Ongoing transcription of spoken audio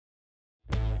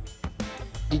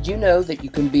Did you know that you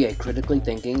can be a critically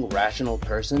thinking, rational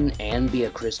person and be a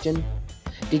Christian?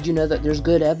 Did you know that there's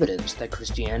good evidence that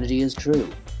Christianity is true?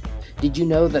 Did you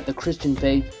know that the Christian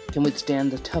faith can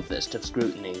withstand the toughest of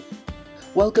scrutiny?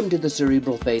 Welcome to the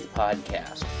Cerebral Faith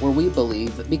Podcast, where we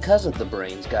believe because of the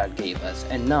brains God gave us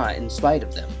and not in spite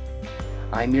of them.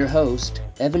 I'm your host,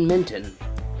 Evan Minton.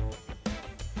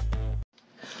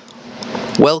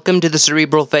 Welcome to the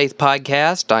Cerebral Faith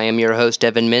Podcast. I am your host,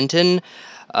 Evan Minton.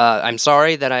 I'm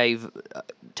sorry that I've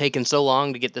taken so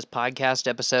long to get this podcast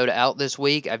episode out this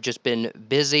week. I've just been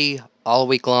busy all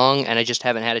week long, and I just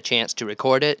haven't had a chance to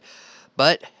record it.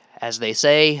 But, as they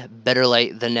say, better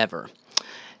late than never.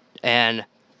 And,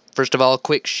 first of all,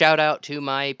 quick shout-out to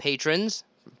my patrons,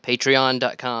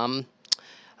 patreon.com,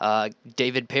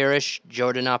 David Parrish,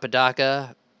 Jordan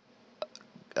Apodaca,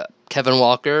 Kevin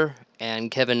Walker,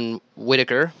 and Kevin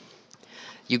Whitaker.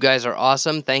 You guys are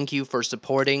awesome. Thank you for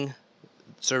supporting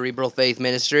Cerebral Faith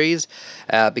Ministries.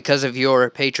 Because of your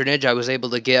patronage, I was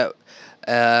able to get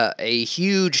a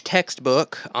huge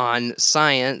textbook on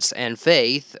science and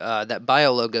faith that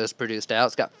BioLogos produced out.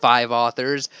 It's got 5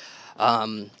 authors.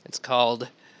 It's called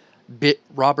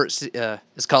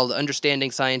it's called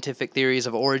Understanding Scientific Theories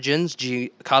of Origins,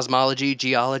 Cosmology,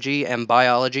 Geology, and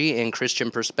Biology in Christian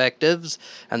Perspectives.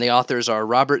 And the authors are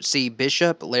Robert C.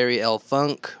 Bishop, Larry L.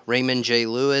 Funk, Raymond J.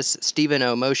 Lewis, Stephen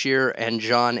O. Moshier, and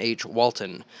John H.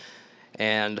 Walton.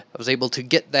 And I was able to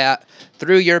get that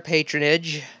through your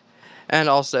patronage and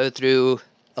also through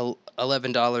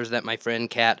 $11 that my friend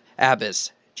Kat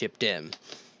Abbas chipped in.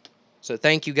 So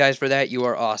thank you guys for that. You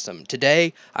are awesome.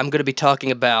 Today, I'm going to be talking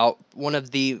about one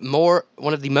of the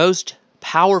most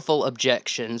powerful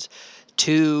objections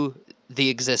to the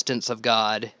existence of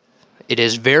God. It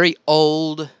is very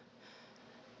old.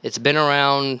 It's been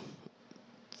around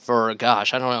for, I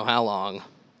don't know how long.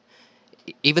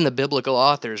 Even the biblical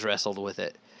authors wrestled with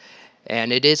it.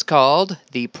 And it is called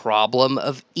the problem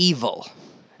of evil.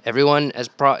 Everyone,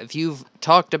 if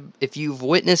you've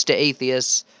witnessed to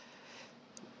atheists,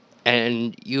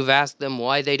 and you've asked them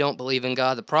why they don't believe in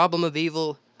God, the problem of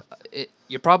evil,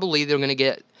 you're probably either going to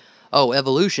get,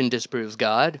 evolution disproves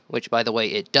God, which, by the way,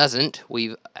 it doesn't.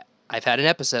 I've had an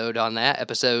episode on that,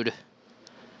 episode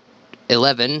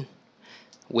 11,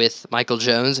 with Michael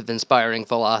Jones of Inspiring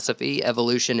Philosophy.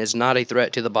 Evolution is not a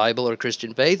threat to the Bible or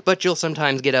Christian faith, but you'll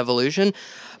sometimes get evolution.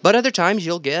 But other times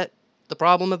you'll get the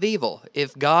problem of evil.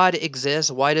 If God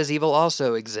exists, why does evil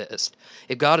also exist?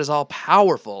 If God is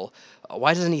all-powerful,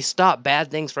 why doesn't he stop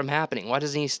bad things from happening? Why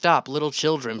doesn't he stop little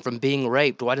children from being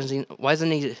raped? Why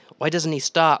doesn't he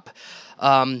stop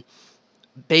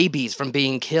babies from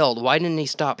being killed? Why didn't he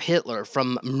stop Hitler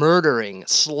from murdering,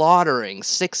 slaughtering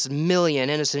 6 million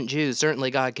innocent Jews?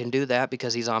 Certainly God can do that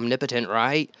because he's omnipotent,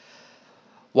 right?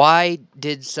 Why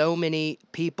did so many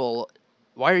children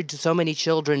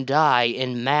die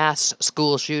in mass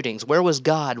school shootings? Where was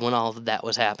God when all of that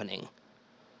was happening?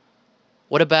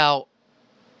 What about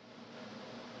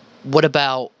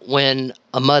when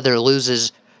a mother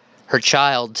loses her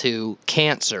child to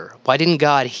cancer? Why didn't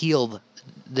God heal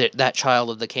that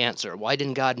child of the cancer? Why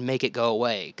didn't God make it go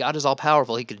away? God is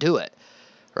all-powerful. He could do it,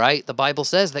 right? The Bible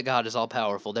says that God is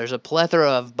all-powerful. There's a plethora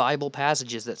of Bible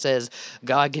passages that says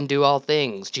God can do all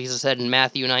things. Jesus said in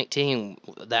Matthew 19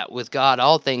 that with God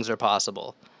all things are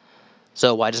possible.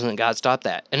 So why doesn't God stop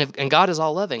that? And God is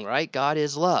all-loving, right? God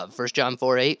is love. 1 John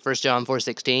 4:8, 1 John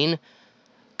 4:16.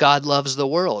 God loves the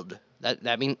world.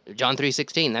 That means John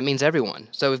 3:16. That means everyone.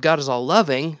 So if God is all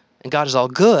loving and God is all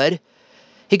good,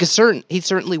 he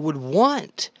certainly would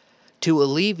want to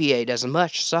alleviate as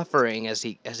much suffering as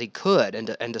he could,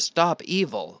 and to stop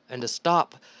evil and to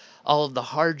stop all of the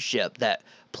hardship that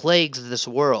plagues this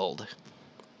world.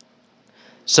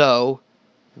 So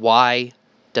why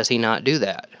does he not do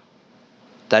that?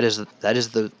 That is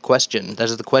the question. That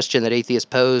is the question that atheists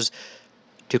pose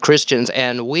to Christians,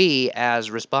 and we, as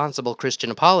responsible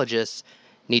Christian apologists,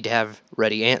 need to have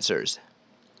ready answers.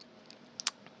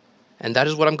 And that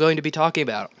is what I'm going to be talking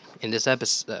about in this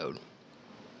episode.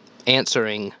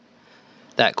 Answering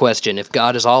that question. If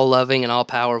God is all-loving and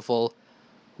all-powerful,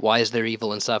 why is there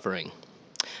evil and suffering?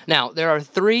 Now, there are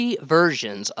 3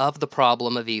 versions of the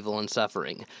problem of evil and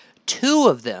suffering. 2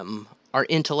 of them are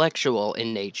intellectual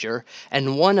in nature,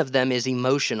 and 1 of them is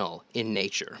emotional in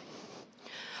nature.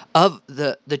 Of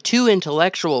the 2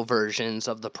 intellectual versions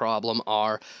of the problem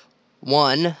are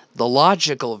 1, the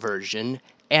logical version,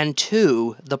 and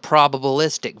 2, the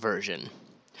probabilistic version.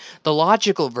 The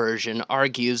logical version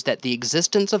argues that the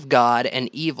existence of God and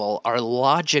evil are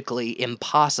logically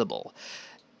impossible.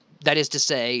 That is to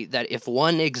say, that if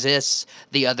one exists,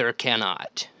 the other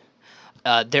cannot.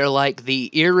 They're like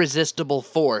the irresistible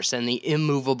force and the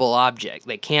immovable object.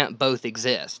 They can't both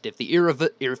exist. If the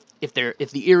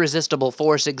irresistible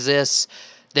force exists,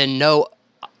 then no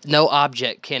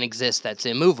object can exist that's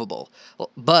immovable.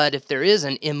 But if there is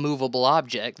an immovable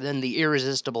object, then the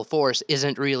irresistible force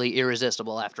isn't really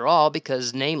irresistible after all,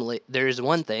 because namely, there is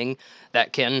one thing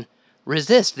that can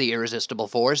resist the irresistible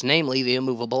force, namely the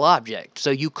immovable object.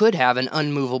 So you could have an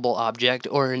unmovable object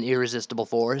or an irresistible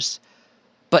force,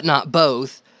 but not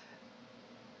both.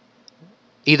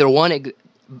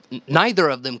 Neither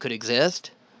of them could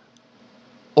exist,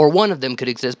 or one of them could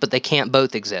exist, but they can't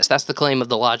both exist. That's the claim of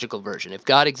the logical version. If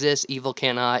God exists, evil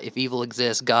cannot. If evil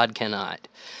exists, God cannot.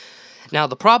 Now,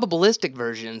 the probabilistic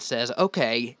version says,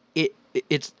 okay,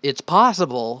 it's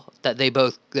possible that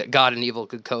that God and evil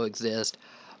could coexist,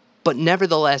 but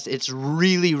nevertheless, it's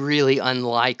really, really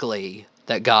unlikely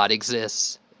that God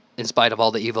exists in spite of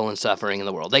all the evil and suffering in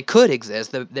the world. They could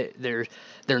exist. They're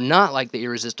not like the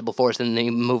irresistible force and the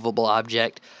immovable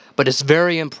object, but it's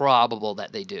very improbable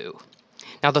that they do.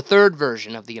 Now, the third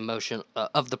version of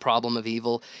the problem of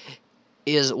evil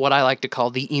is what I like to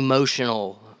call the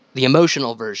emotional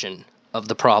version of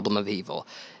the problem of evil.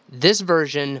 This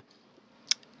version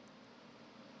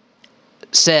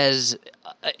says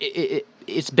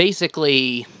it's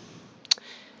basically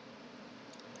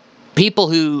people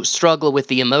who struggle with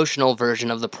the emotional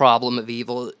version of the problem of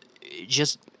evil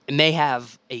just may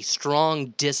have a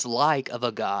strong dislike of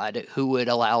a God who would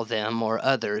allow them or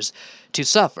others to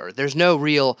suffer. There's no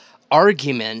real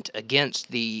argument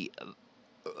against the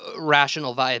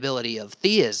rational viability of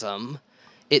theism.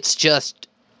 It's just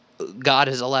God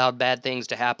has allowed bad things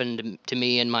to happen to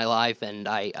me in my life, and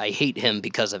I hate him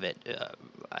because of it.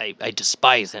 I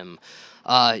despise him.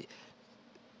 One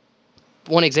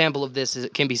example of this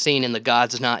can be seen in the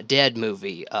God's Not Dead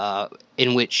movie,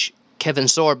 in which Kevin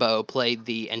Sorbo played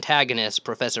the antagonist,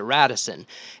 Professor Radisson.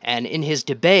 And in his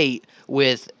debate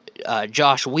with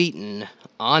Josh Wheaton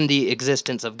on the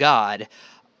existence of God,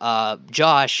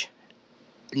 Josh,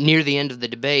 near the end of the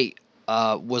debate,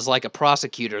 was like a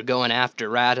prosecutor going after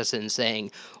Radisson,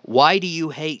 saying, "Why do you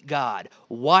hate God?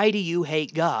 Why do you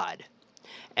hate God?"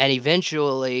 And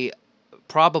eventually,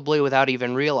 probably without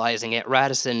even realizing it,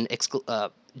 Radisson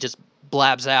just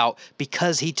blabs out,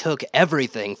 "Because he took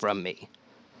everything from me."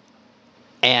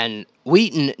 And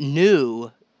Wheaton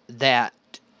knew that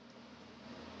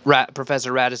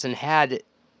Professor Radisson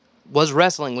was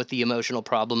wrestling with the emotional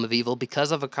problem of evil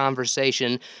because of a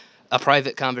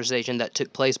private conversation that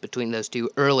took place between those two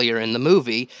earlier in the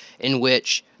movie, in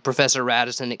which Professor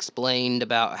Radisson explained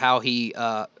about how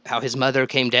his mother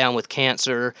came down with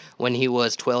cancer when he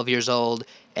was 12 years old,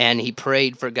 and he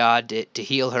prayed for God to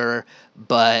heal her,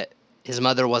 but his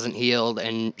mother wasn't healed,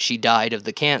 and she died of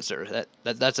the cancer.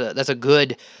 That's a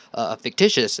good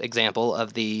fictitious example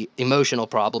of the emotional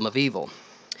problem of evil.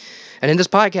 And in this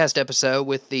podcast episode,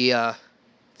 with the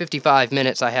 55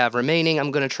 minutes I have remaining,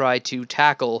 I'm going to try to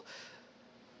tackle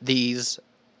these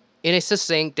in a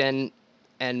succinct and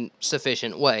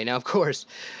sufficient way. Now, of course,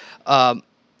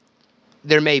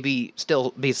 there may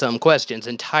still be some questions.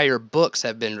 Entire books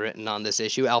have been written on this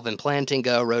issue. Alvin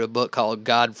Plantinga wrote a book called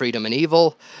God, Freedom, and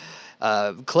Evil.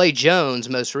 Clay Jones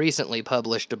most recently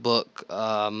published a book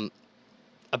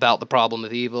about the problem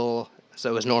of evil.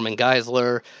 So has Norman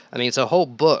Geisler. I mean, so whole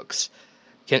books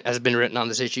has been written on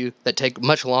this issue that take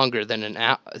much longer than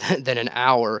an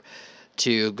hour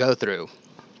to go through.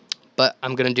 But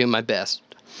I'm going to do my best.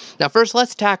 Now, first,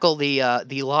 let's tackle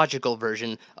the logical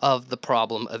version of the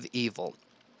problem of evil.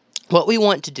 What we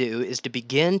want to do is to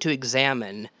begin to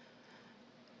examine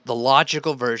the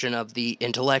logical version of the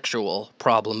intellectual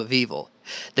problem of evil.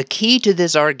 The key to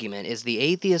this argument is the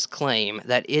atheist claim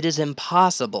that it is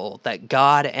impossible that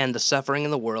God and the suffering in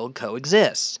the world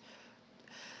coexist.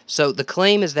 So the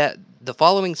claim is that the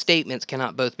following statements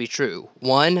cannot both be true.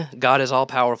 1, God is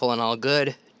all-powerful and all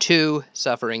good. 2,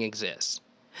 suffering exists.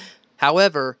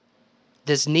 However,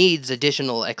 this needs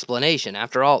additional explanation.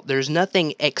 After all, there's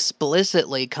nothing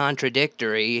explicitly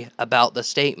contradictory about the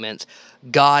statements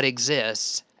God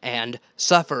exists and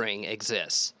suffering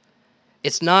exists.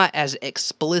 It's not as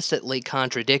explicitly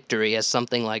contradictory as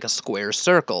something like a square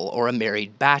circle or a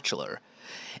married bachelor.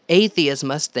 Atheists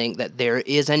must think that there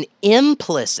is an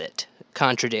implicit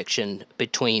contradiction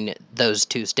between those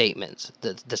two statements,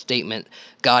 the statement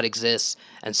God exists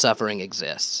and suffering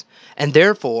exists. And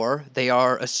therefore, they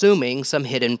are assuming some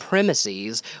hidden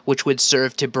premises which would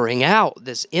serve to bring out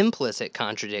this implicit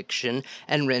contradiction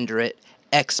and render it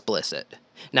explicit.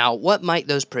 Now, what might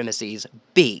those premises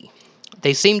be?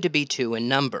 They seem to be 2 in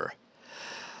number.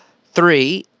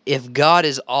 3, if God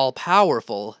is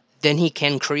all-powerful, then he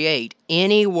can create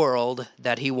any world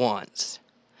that he wants.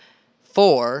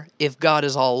 4, if God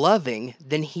is all-loving,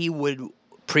 then he would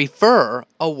prefer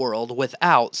a world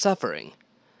without suffering.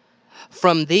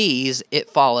 From these, it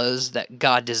follows that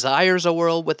God desires a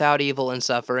world without evil and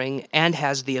suffering and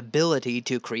has the ability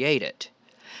to create it.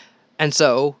 And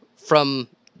so, from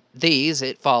these,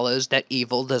 it follows that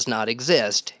evil does not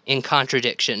exist, in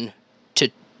contradiction to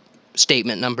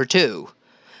statement number 2.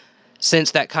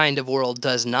 Since that kind of world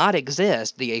does not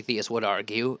exist, the atheist would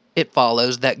argue, it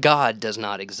follows that God does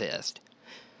not exist.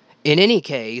 In any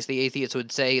case, the atheist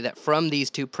would say that from these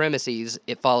two premises,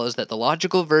 it follows that the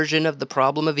logical version of the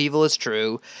problem of evil is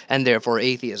true, and therefore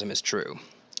atheism is true.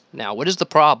 Now, what is the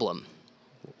problem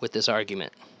with this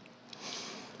argument?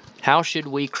 How should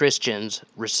we Christians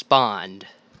respond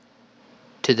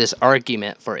to this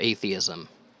argument for atheism?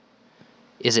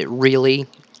 Is it really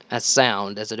as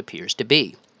sound as it appears to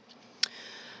be?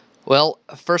 Well,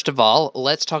 first of all,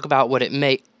 let's talk about what it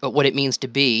means to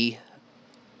be,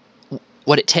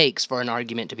 what it takes for an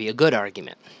argument to be a good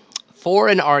argument. For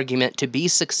an argument to be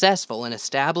successful in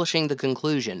establishing the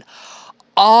conclusion,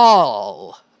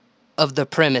 all of the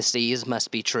premises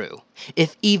must be true.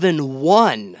 If even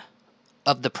one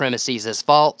of the premises is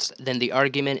false, then the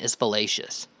argument is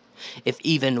fallacious. If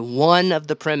even one of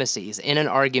the premises in an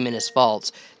argument is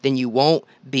false, then you won't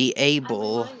be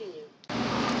able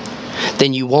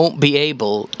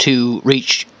to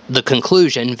reach the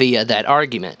conclusion via that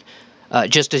argument.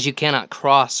 Just as you cannot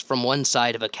cross from one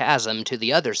side of a chasm to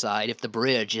the other side if the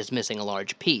bridge is missing a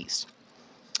large piece.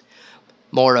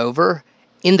 Moreover,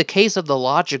 in the case of the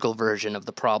logical version of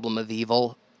the problem of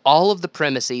evil, all of the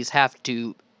premises have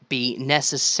to be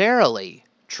necessarily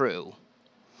true.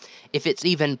 If it's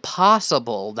even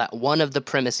possible that one of the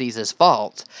premises is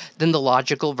false, then the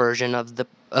logical version of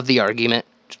the argument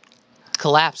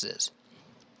collapses.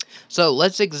 So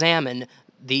let's examine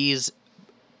the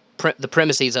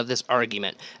premises of this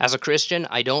argument. As a Christian,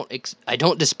 I don't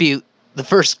dispute the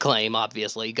first claim.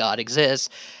 Obviously, God exists,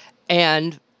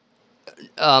 and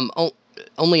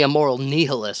only a moral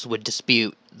nihilist would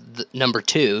dispute number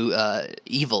 2.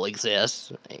 Evil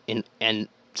exists, and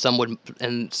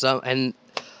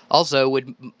also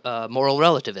would moral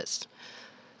relativists.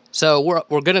 So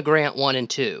we're going to grant 1 and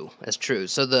 2 as true.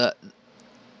 So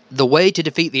the way to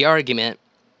defeat the argument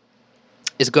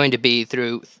is going to be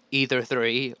through either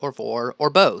 3 or 4 or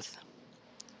both.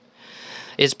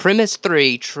 Is premise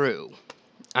 3 true?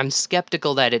 I'm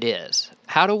skeptical that it is.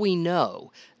 How do we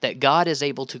know that God is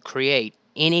able to create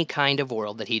any kind of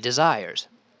world that he desires?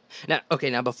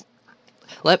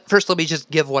 First let me just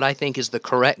give what I think is the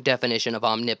correct definition of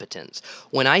omnipotence.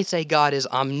 When I say God is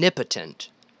omnipotent,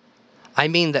 I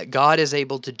mean that God is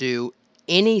able to do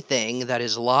anything that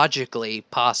is logically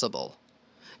possible.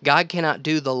 God cannot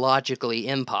do the logically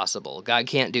impossible. God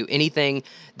can't do anything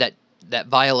that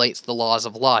violates the laws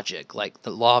of logic, like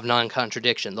the law of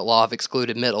non-contradiction, the law of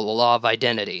excluded middle, the law of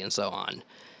identity, and so on.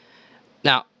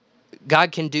 Now,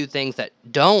 God can do things that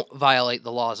don't violate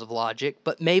the laws of logic,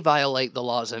 but may violate the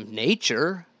laws of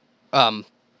nature.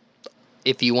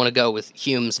 If you want to go with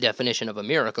Hume's definition of a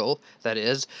miracle, that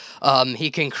is, he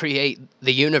can create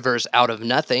the universe out of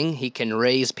nothing. He can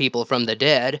raise people from the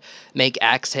dead, make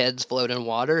axe heads float in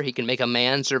water. He can make a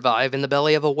man survive in the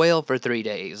belly of a whale for 3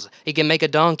 days. He can make a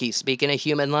donkey speak in a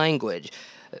human language,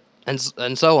 and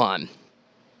so on.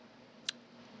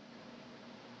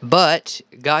 But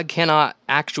God cannot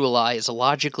actualize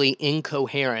logically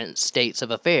incoherent states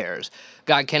of affairs.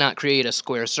 God cannot create a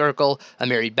square circle, a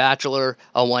married bachelor,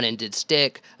 a one-ended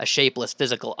stick, a shapeless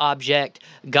physical object.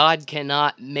 God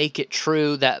cannot make it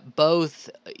true that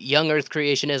both young earth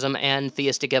creationism and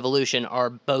theistic evolution are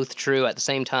both true at the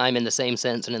same time, in the same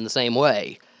sense, and in the same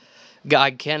way.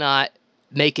 God cannot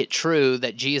make it true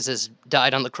that Jesus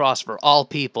died on the cross for all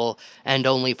people and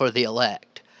only for the elect.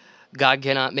 God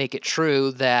cannot make it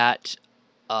true that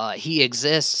he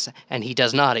exists and he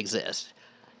does not exist.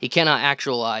 He cannot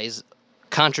actualize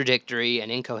contradictory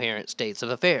and incoherent states of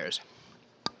affairs.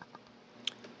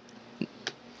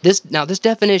 This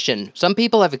definition, some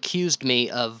people have accused me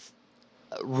of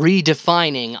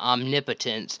redefining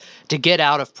omnipotence to get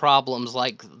out of problems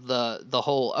like the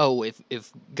whole,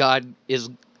 if God is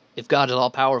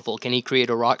all-powerful, can he create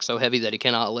a rock so heavy that he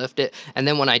cannot lift it? And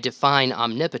then when I define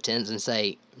omnipotence and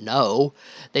say, no,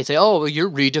 they say, oh, well, you're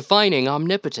redefining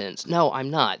omnipotence. No, I'm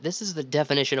not. This is the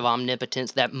definition of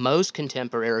omnipotence that most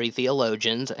contemporary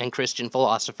theologians and Christian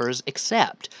philosophers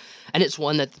accept. And it's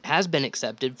one that has been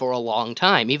accepted for a long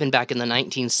time, even back in the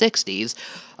 1960s,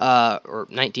 or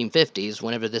 1950s,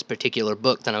 whenever this particular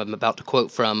book that I'm about to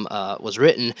quote from was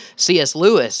written. C.S.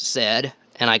 Lewis said,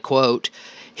 and I quote,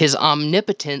 His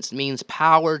omnipotence means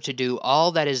power to do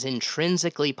all that is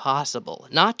intrinsically possible,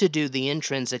 not to do the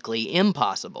intrinsically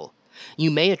impossible.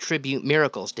 You may attribute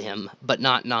miracles to him, but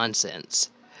not nonsense.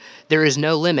 There is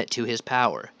no limit to his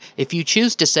power. If you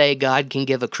choose to say God can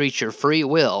give a creature free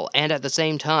will and at the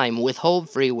same time withhold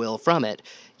free will from it,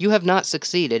 you have not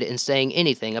succeeded in saying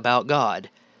anything about God.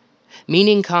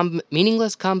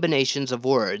 Meaningless combinations of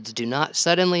words do not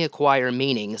suddenly acquire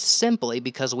meaning simply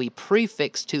because we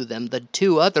prefix to them the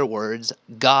two other words,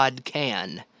 God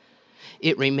can.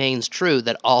 It remains true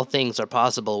that all things are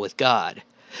possible with God.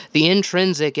 The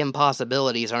intrinsic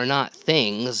impossibilities are not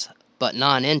things, but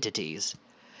non-entities.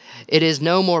 It is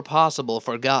no more possible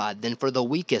for God than for the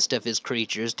weakest of his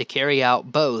creatures to carry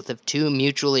out both of two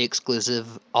mutually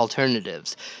exclusive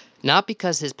alternatives, not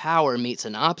because his power meets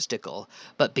an obstacle,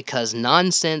 but because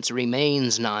nonsense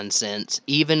remains nonsense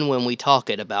even when we talk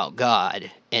it about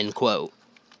God." End quote.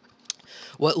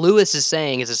 What Lewis is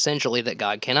saying is essentially that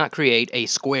God cannot create a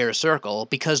square circle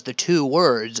because the two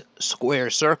words,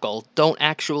 square circle, don't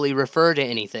actually refer to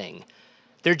anything.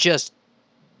 They're just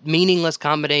meaningless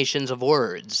combinations of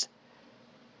words.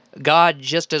 God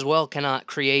just as well cannot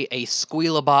create a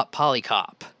squealabot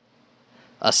polycop.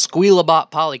 A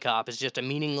squealabot polycop is just a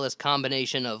meaningless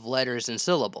combination of letters and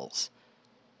syllables.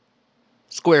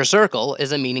 Square circle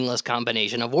is a meaningless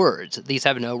combination of words. These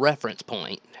have no reference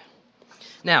point.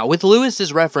 Now, with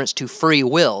Lewis's reference to free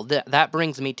will, that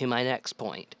brings me to my next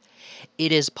point.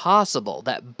 It is possible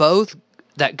that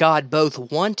God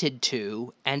both wanted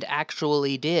to and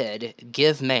actually did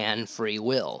give man free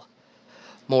will.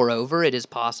 Moreover, it is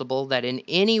possible that in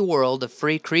any world of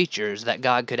free creatures that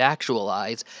God could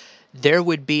actualize, there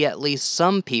would be at least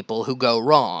some people who go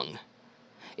wrong.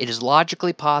 It is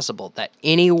logically possible that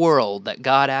any world that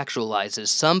God actualizes,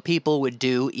 some people would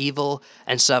do evil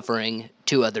and suffering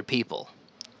to other people.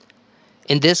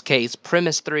 In this case,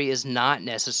 premise 3 is not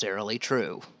necessarily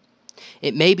true.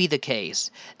 It may be the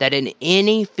case that in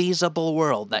any feasible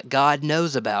world that God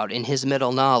knows about in his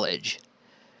middle knowledge,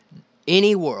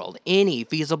 any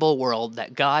feasible world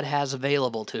that God has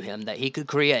available to him that he could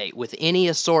create with any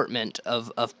assortment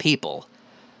of people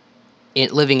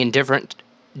living in different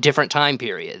time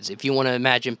periods. If you want to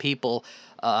imagine people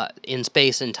in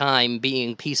space and time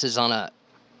being pieces on a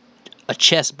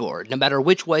chessboard, no matter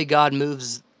which way God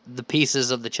moves the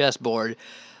pieces of the chessboard,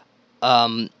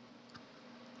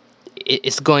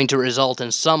 it's going to result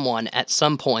in someone at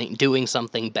some point doing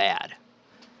something bad.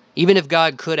 Even if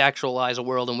God could actualize a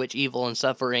world in which evil and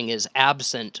suffering is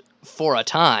absent for a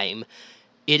time,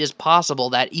 it is possible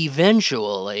that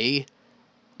eventually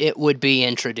it would be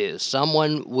introduced.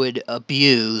 Someone would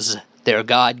abuse their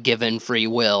God-given free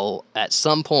will at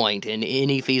some point in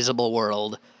any feasible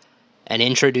world and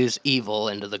introduce evil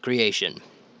into the creation.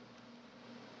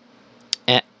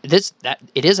 And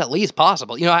it is at least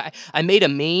possible. You know, I made a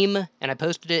meme and I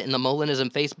posted it in the Molinism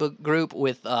Facebook group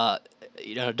with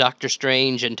Doctor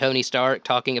Strange and Tony Stark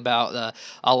talking about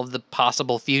all of the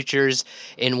possible futures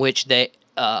in which they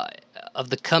of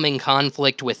the coming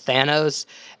conflict with Thanos.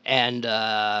 And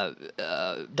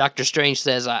Doctor Strange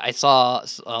says, I saw,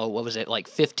 what was it, like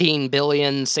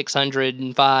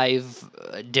 15,605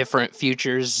 different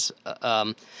futures.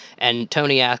 And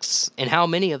Tony asks, and how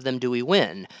many of them do we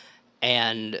win?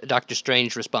 And Doctor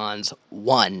Strange responds,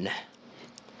 1.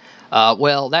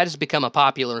 Well, that has become a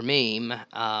popular meme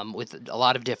with a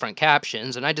lot of different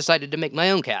captions, and I decided to make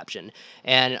my own caption.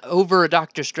 And over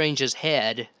Doctor Strange's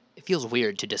head, it feels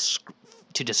weird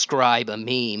to describe a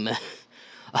meme,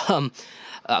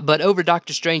 but over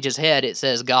Doctor Strange's head it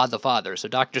says God the Father, so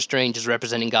Doctor Strange is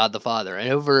representing God the Father.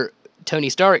 And over Tony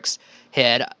Stark's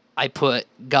head, I put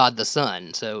God the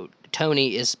Son, so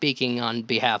Tony is speaking on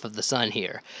behalf of the Son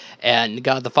here. And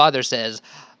God the Father says,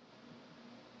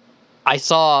 I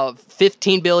saw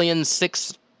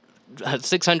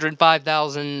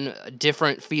 15,605,000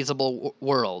 different feasible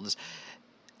worlds.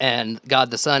 And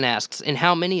God the Son asks, and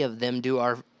how many of them do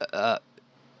our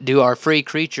free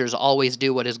creatures always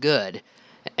do what is good?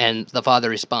 And the Father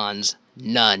responds,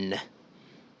 none.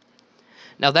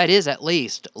 Now that is at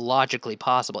least logically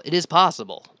possible. It is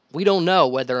possible. We don't know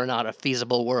whether or not a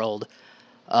feasible world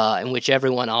in which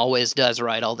everyone always does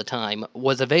right all the time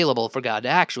was available for God to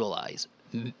actualize.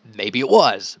 Maybe it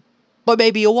was, but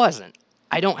maybe it wasn't.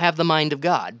 I don't have the mind of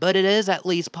God, but it is at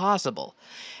least possible.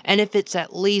 And if it's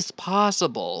at least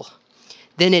possible,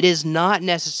 then it is not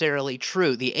necessarily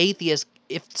true. The atheist,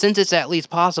 since it's at least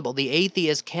possible, the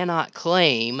atheist cannot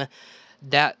claim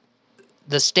that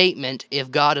the statement,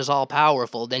 if God is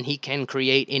all-powerful, then he can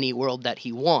create any world that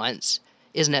he wants,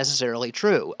 is necessarily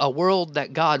true. A world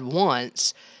that God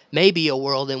wants maybe a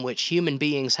world in which human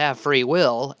beings have free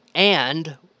will,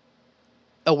 and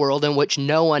a world in which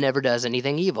no one ever does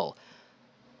anything evil.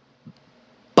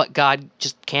 But God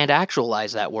just can't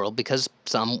actualize that world because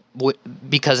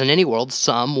in any world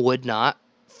some would not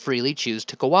freely choose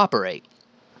to cooperate.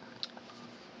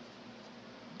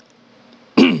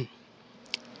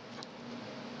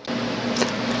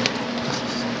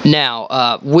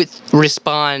 Now, with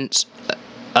regards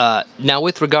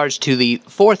to the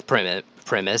fourth premise.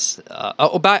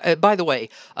 By the way,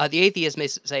 the atheist may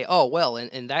say, "Oh, well,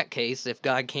 in that case, if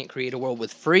God can't create a world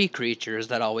with free creatures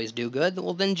that always do good,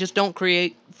 well, then just don't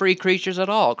create free creatures at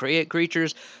all. Create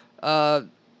creatures that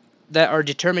are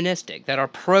deterministic, that are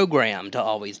programmed to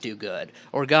always do good.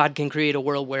 Or God can create a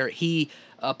world where He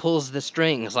pulls the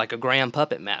strings like a grand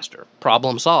puppet master.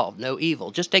 Problem solved. No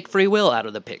evil. Just take free will out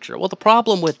of the picture." Well, the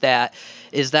problem with that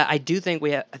is that I do think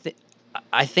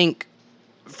I think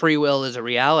free will is a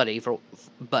reality,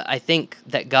 but I think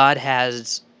that God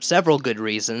has several good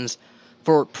reasons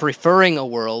for preferring a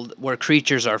world where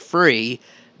creatures are free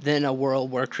than a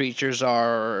world where creatures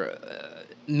are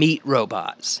meat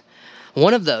robots.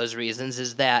 One of those reasons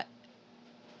is that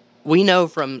we know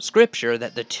from Scripture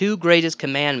that the two greatest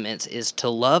commandments is to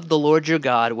love the Lord your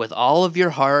God with all of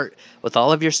your heart, with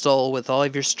all of your soul, with all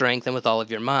of your strength, and with all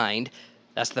of your mind.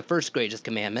 That's the first greatest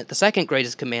commandment. The second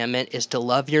greatest commandment is to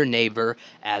love your neighbor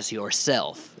as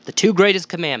yourself. The two greatest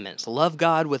commandments: love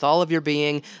God with all of your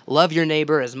being, love your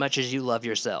neighbor as much as you love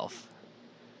yourself.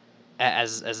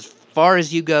 As far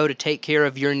as you go to take care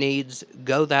of your needs,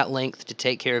 go that length to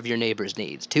take care of your neighbor's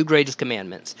needs. Two greatest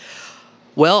commandments.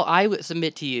 Well, I would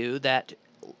submit to you that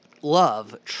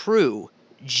love, true,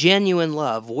 genuine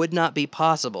love, would not be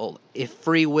possible if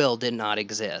free will did not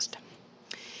exist.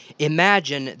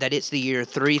 Imagine that it's the year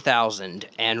 3000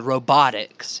 and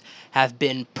robotics have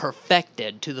been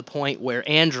perfected to the point where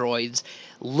androids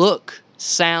look,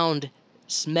 sound,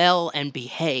 smell, and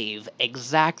behave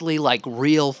exactly like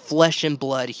real flesh and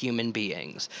blood human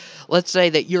beings. Let's say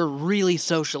that you're really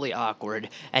socially awkward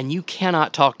and you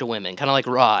cannot talk to women, kind of like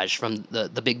Raj from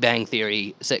the Big Bang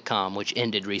Theory sitcom, which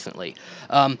ended recently.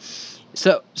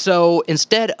 So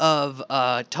instead of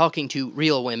talking to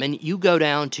real women, you go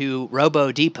down to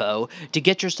Robo Depot to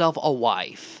get yourself a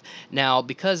wife. Now,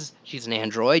 because she's an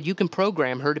android, you can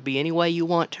program her to be any way you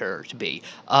want her to be.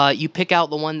 You pick out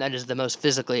the one that is the most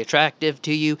physically attractive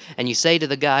to you, and you say to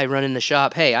the guy running the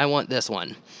shop, "Hey, I want this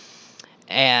one."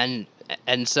 And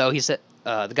so he said,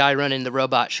 the guy running the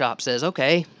robot shop says,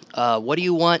 "Okay, what do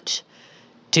you want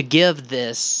to give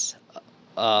this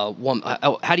woman?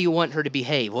 How do you want her to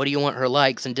behave? What do you want her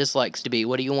likes and dislikes to be?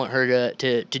 What do you want her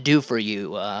to do for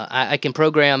you? I can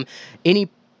program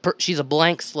she's a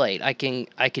blank slate. I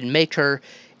can make her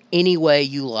any way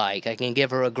you like. I can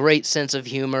give her a great sense of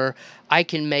humor. I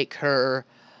can make her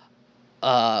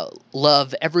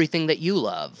love everything that you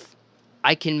love.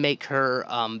 I can make her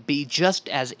be just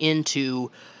as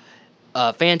into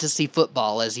fantasy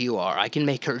football as you are. I can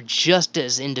make her just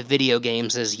as into video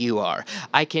games as you are.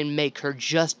 I can make her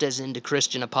just as into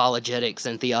Christian apologetics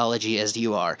and theology as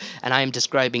you are." And I am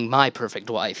describing my perfect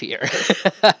wife here.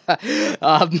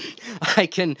 I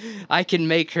can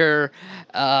make her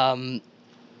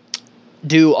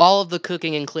do all of the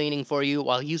cooking and cleaning for you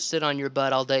while you sit on your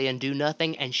butt all day and do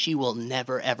nothing, and she will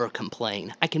never ever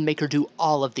complain. I can make her do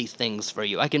all of these things for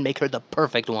you. I can make her the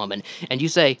perfect woman. And you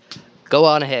say, "Go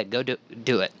on ahead, go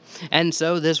do it." And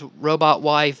so this robot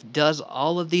wife does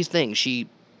all of these things. She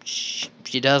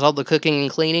does all the cooking and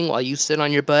cleaning while you sit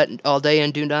on your butt all day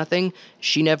and do nothing.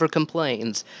 She never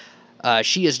complains.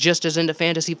 She is just as into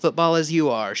fantasy football as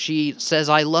you are. She says,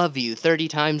 "I love you" 30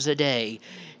 times a day.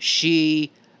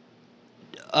 She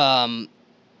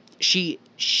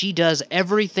does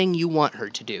everything you want her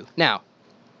to do. Now,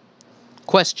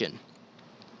 question.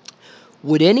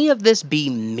 Would any of this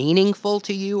be meaningful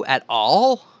to you at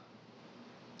all?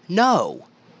 No.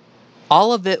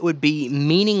 All of it would be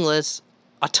meaningless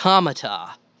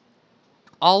automata.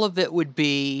 All of it would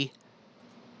be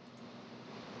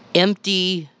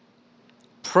empty,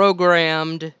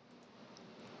 programmed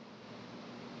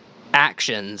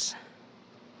actions.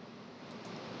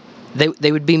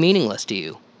 They would be meaningless to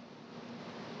you.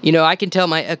 You know, I can tell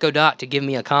my Echo Dot to give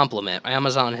me a compliment.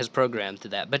 Amazon has programmed to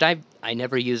that, but I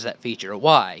never use that feature.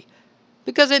 Why?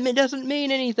 Because it doesn't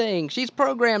mean anything. She's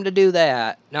programmed to do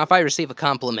that. Now, if I receive a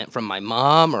compliment from my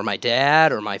mom or my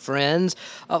dad or my friends,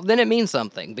 then it means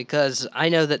something, because I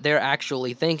know that they're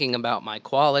actually thinking about my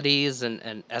qualities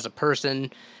and as a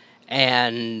person,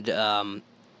 and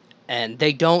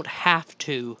they don't have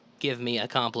to give me a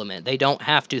compliment. They don't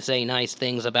have to say nice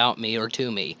things about me or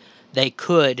to me. They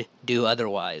could do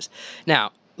otherwise.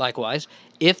 Now, Likewise,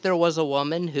 if there was a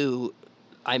woman who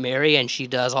I marry and she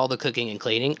does all the cooking and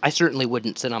cleaning, I certainly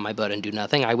wouldn't sit on my butt and do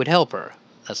nothing. I would help her.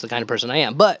 That's the kind of person I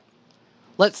am. But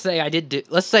let's say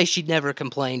let's say she'd never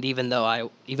complained, even though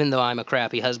I'm a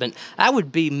crappy husband. That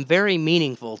would be very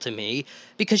meaningful to me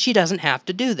because she doesn't have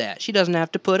to do that. She doesn't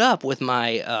have to put up with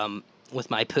my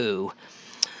poo.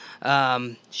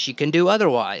 She can do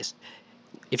otherwise.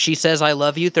 If she says I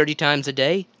love you 30 times a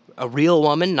day, a real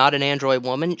woman, not an android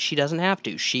woman, she doesn't have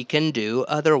to. She can do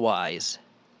otherwise.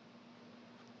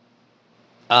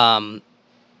 And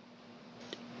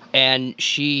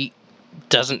she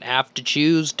doesn't have to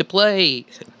choose to play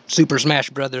Super Smash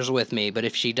Brothers with me, but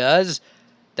if she does,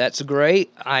 that's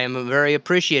great. I am very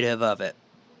appreciative of it.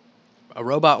 A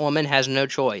robot woman has no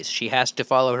choice. She has to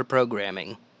follow her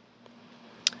programming.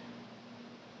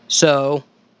 So,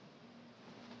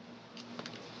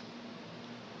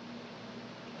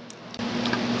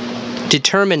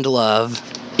 determined love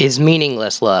is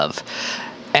meaningless love.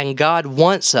 And God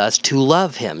wants us to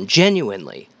love Him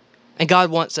genuinely. And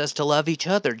God wants us to love each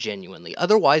other genuinely.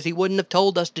 Otherwise, He wouldn't have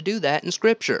told us to do that in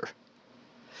Scripture.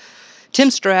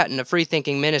 Tim Stratton of Free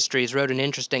Thinking Ministries wrote an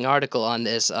interesting article on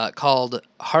this called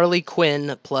Harley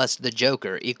Quinn plus the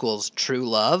Joker equals true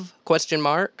love? ?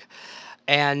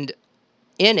 And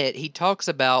in it, he talks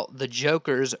about the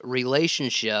Joker's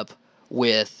relationship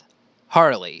with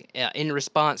Harley, in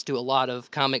response to a lot of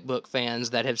comic book fans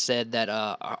that have said that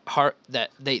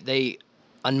that they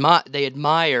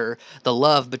admire the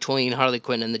love between Harley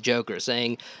Quinn and the Joker,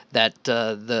 saying that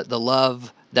the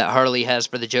love that Harley has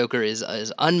for the Joker is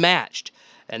unmatched,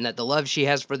 and that the love she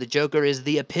has for the Joker is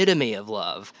the epitome of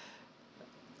love.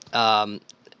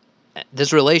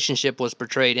 This relationship was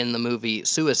portrayed in the movie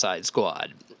Suicide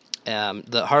Squad.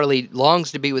 The Harley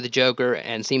longs to be with the Joker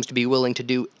and seems to be willing to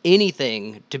do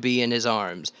anything to be in his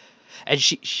arms. And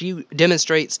she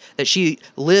demonstrates that she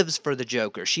lives for the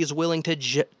Joker. She's willing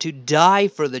to die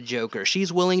for the Joker.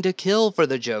 She's willing to kill for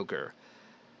the Joker.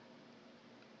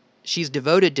 She's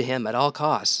devoted to him at all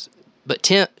costs. But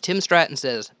Tim Stratton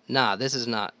says, nah, this is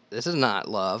not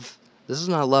love. This is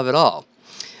not love at all.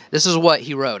 This is what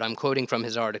he wrote. I'm quoting from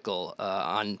his article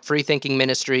on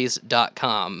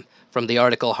freethinkingministries.com from the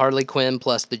article Harley Quinn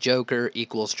plus the Joker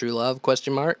equals true love? ?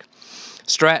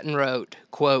 Stratton wrote,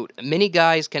 quote, "Many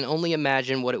guys can only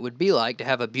imagine what it would be like to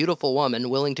have a beautiful woman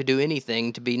willing to do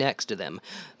anything to be next to them.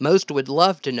 Most would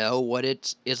love to know what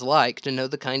it is like to know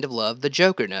the kind of love the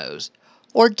Joker knows.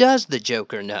 Or does the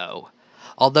Joker know?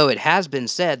 Although it has been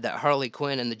said that Harley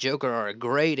Quinn and the Joker are a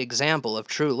great example of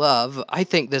true love, I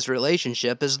think this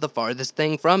relationship is the farthest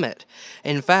thing from it.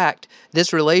 In fact,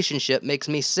 this relationship makes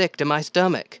me sick to my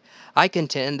stomach. I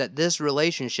contend that this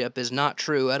relationship is not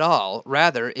true at all.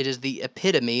 Rather, it is the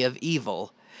epitome of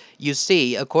evil. You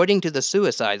see, according to the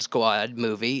Suicide Squad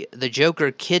movie, the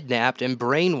Joker kidnapped and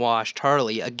brainwashed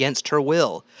Harley against her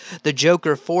will. The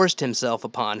Joker forced himself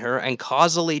upon her and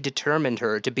causally determined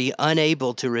her to be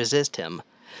unable to resist him.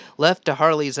 Left to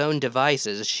Harley's own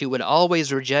devices, she would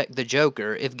always reject the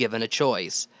Joker if given a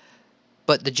choice.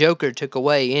 But the Joker took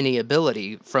away any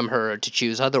ability from her to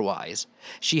choose otherwise.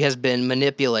 She has been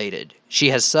manipulated. She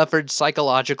has suffered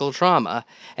psychological trauma,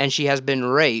 and she has been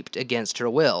raped against her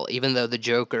will, even though the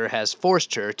Joker has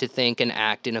forced her to think and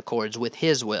act in accords with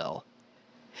his will.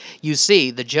 You see,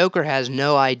 the Joker has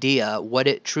no idea what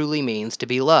it truly means to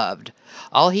be loved.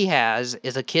 All he has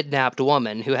is a kidnapped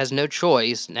woman who has no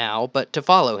choice now but to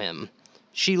follow him.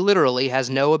 She literally has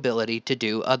no ability to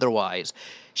do otherwise.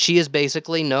 She is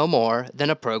basically no more than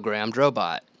a programmed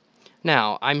robot.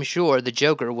 Now, I'm sure the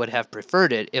Joker would have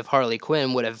preferred it if Harley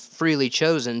Quinn would have freely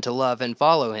chosen to love and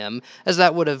follow him, as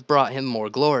that would have brought him more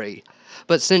glory.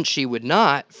 But since she would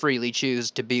not freely choose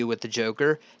to be with the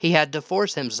Joker, he had to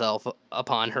force himself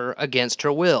upon her against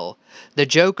her will. The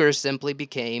Joker simply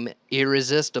became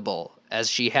irresistible, as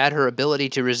she had her ability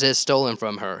to resist stolen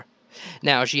from her.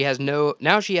 Now she has no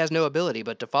ability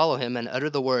but to follow him and utter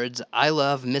the words, "I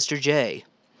love Mr. J."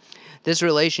 This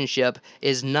relationship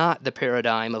is not the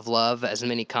paradigm of love as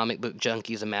many comic book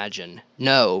junkies imagine.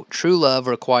 No, true love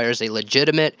requires a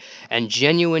legitimate and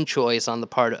genuine choice on the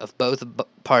part of both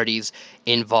parties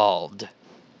involved.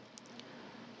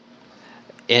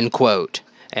 End quote.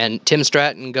 And Tim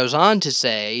Stratton goes on to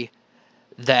say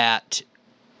that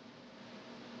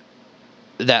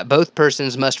both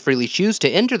persons must freely choose to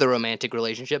enter the romantic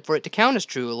relationship for it to count as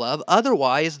true love.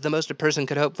 Otherwise, the most a person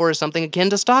could hope for is something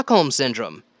akin to Stockholm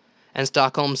Syndrome. And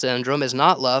Stockholm Syndrome is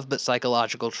not love, but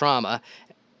psychological trauma,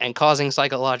 and causing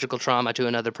psychological trauma to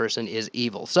another person is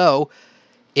evil. So,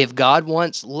 if God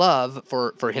wants love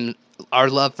for him, our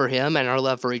love for him and our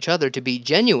love for each other to be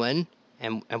genuine,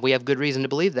 and we have good reason to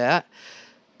believe that,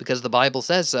 because the Bible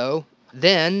says so,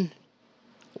 then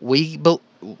we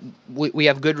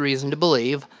have good reason to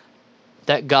believe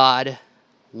that God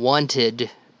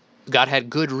had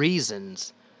good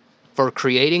reasons for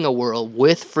creating a world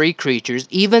with free creatures,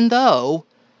 even though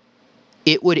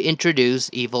it would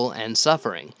introduce evil and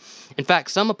suffering. In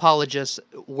fact, some apologists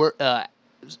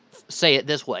say it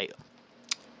this way: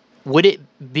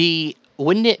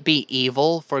 wouldn't it be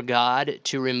evil for God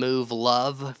to remove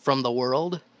love from the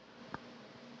world?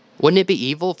 Wouldn't it be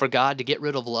evil for God to get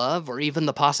rid of love, or even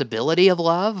the possibility of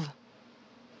love?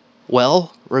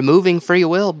 Well, removing free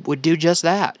will would do just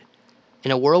that. In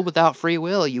a world without free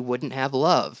will, you wouldn't have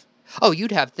love. Oh,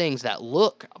 you'd have things that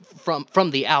look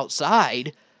from the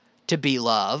outside to be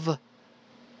love.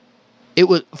 It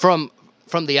was from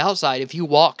the outside, if you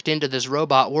walked into this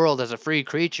robot world as a free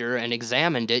creature and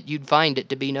examined it, you'd find it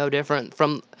to be no different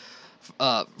from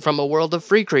a world of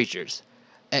free creatures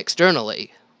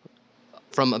externally,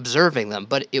 from observing them,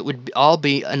 but it would all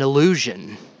be an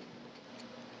illusion.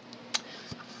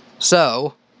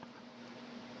 So,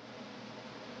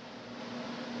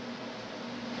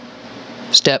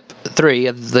 step 3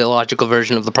 of the logical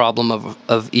version of the problem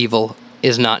of evil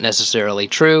is not necessarily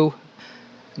true.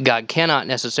 God cannot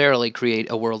necessarily create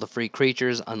a world of free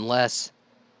creatures unless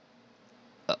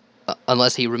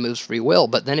he removes free will.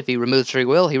 But then if he removes free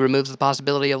will, he removes the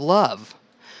possibility of love.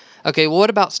 Okay, well, what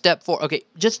about step 4? Okay,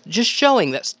 just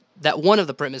showing that one of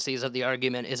the premises of the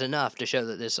argument is enough to show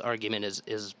that this argument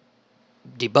is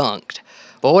debunked.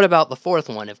 But what about the fourth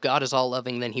one? If God is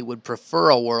all-loving, then he would prefer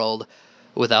a world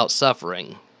without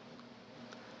suffering.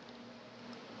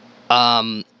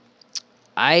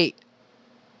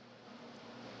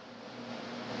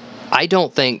 I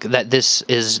don't think that this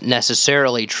is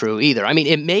necessarily true either. I mean,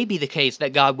 it may be the case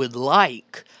that God would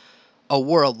like a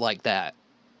world like that.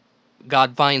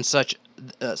 God finds such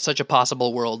a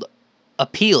possible world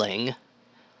appealing,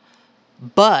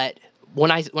 but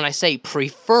when I say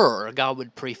prefer, God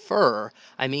would prefer,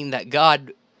 I mean that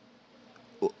God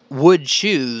would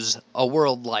choose a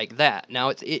world like that. Now,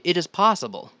 it is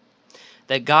possible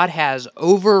that God has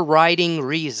overriding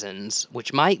reasons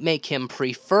which might make him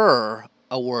prefer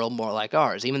a world more like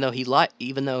ours, even though he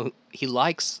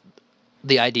likes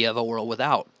the idea of a world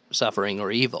without suffering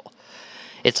or evil.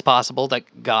 It's possible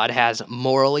that God has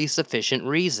morally sufficient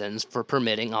reasons for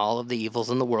permitting all of the evils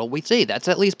in the world we see. That's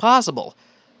at least possible.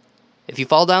 If you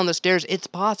fall down the stairs, it's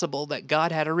possible that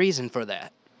God had a reason for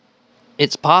that.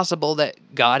 It's possible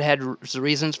that God had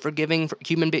reasons for giving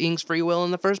human beings free will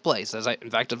in the first place. I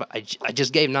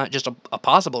just gave not just a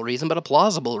possible reason, but a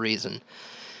plausible reason.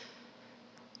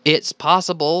 It's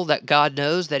possible that God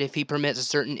knows that if he permits a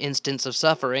certain instance of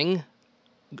suffering,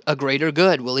 a greater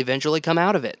good will eventually come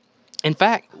out of it. In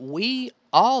fact, we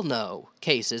all know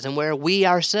cases in where we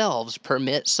ourselves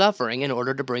permit suffering in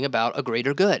order to bring about a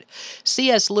greater good.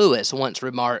 C.S. Lewis once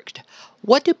remarked,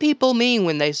 "What do people mean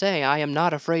when they say, 'I am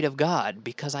not afraid of God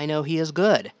because I know he is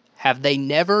good'? Have they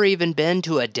never even been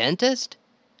to a dentist?"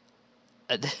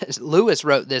 Lewis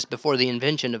wrote this before the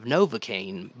invention of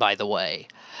Novocaine, by the way.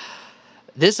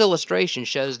 This illustration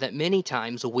shows that many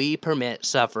times we permit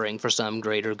suffering for some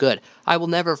greater good. I will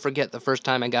never forget the first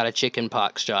time I got a chicken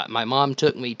pox shot. My mom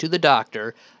took me to the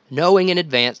doctor, knowing in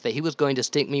advance that he was going to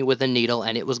stick me with a needle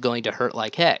and it was going to hurt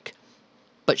like heck.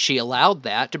 But she allowed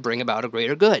that to bring about a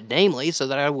greater good, namely so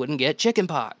that I wouldn't get chicken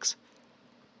pox.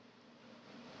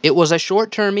 It was a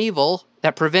short-term evil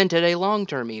that prevented a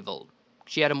long-term evil.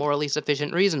 She had a morally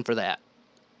sufficient reason for that.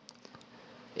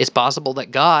 It's possible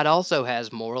that God also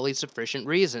has morally sufficient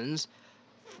reasons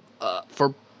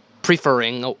for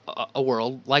preferring a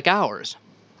world like ours.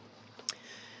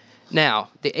 Now,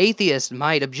 the atheist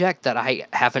might object that I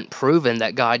haven't proven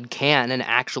that God can and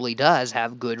actually does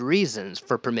have good reasons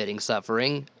for permitting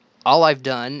suffering. All I've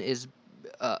done is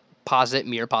posit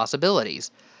mere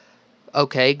possibilities.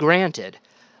 Okay, granted.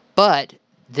 But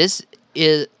this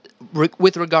is,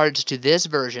 with regards to this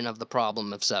version of the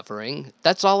problem of suffering,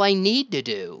 that's all I need to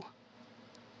do.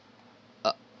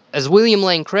 As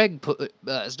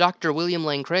Dr. William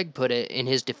Lane Craig put it in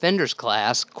his Defenders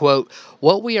class, quote,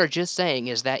 "What we are just saying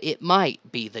is that it might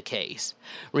be the case."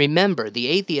 Remember, the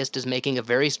atheist is making a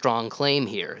very strong claim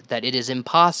here, that it is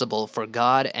impossible for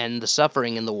God and the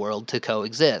suffering in the world to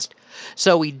coexist.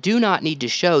 So we do not need to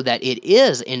show that it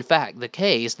is, in fact, the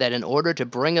case that in order to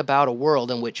bring about a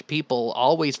world in which people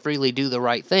always freely do the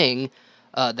right thing,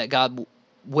 that God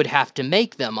would have to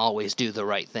make them always do the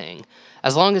right thing.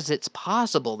 As long as it's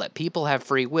possible that people have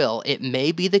free will, it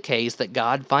may be the case that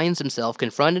God finds himself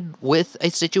confronted with a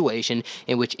situation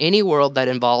in which any world that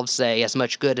involves, say, as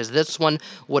much good as this one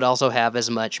would also have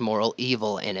as much moral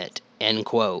evil in it. End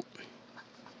quote.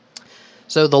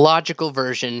 So the logical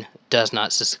version does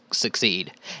not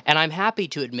succeed. And I'm happy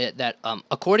to admit that,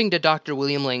 according to Dr.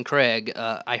 William Lane Craig,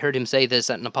 I heard him say this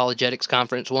at an apologetics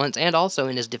conference once, and also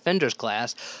in his defenders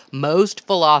class, most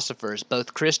philosophers,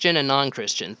 both Christian and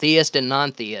non-Christian, theist and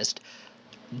non-theist,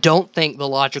 don't think the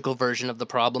logical version of the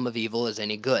problem of evil is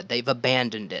any good. They've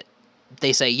abandoned it.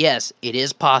 They say, yes, it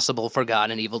is possible for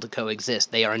God and evil to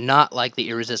coexist. They are not like the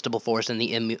irresistible force and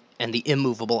the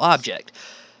immovable object.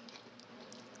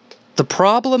 The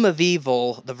problem of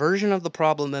evil, the version of the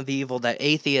problem of evil that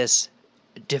atheists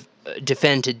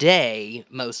defend today,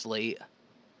 mostly,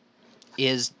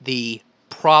 is the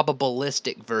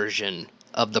probabilistic version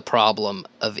of the problem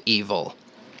of evil.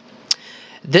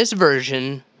 This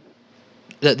version,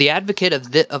 the advocate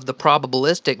of the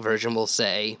probabilistic version will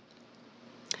say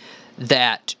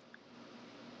that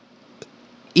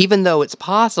even though it's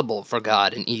possible for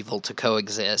God and evil to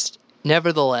coexist,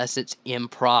 nevertheless it's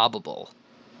improbable.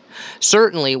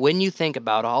 Certainly, when you think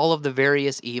about all of the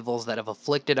various evils that have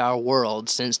afflicted our world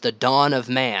since the dawn of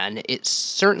man, it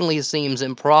certainly seems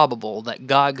improbable that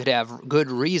God could have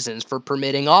good reasons for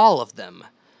permitting all of them.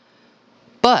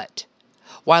 But,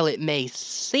 while it may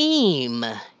seem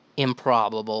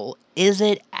improbable, is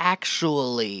it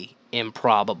actually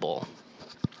improbable?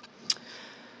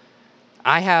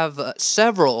 I have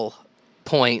several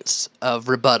points of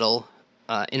rebuttal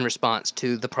in response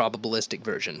to the probabilistic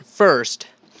version. First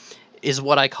is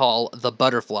what I call the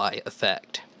butterfly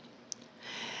effect.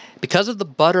 Because of the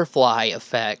butterfly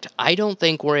effect, I don't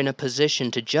think we're in a position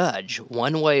to judge,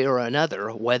 one way or another,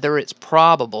 whether it's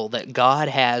probable that God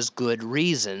has good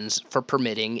reasons for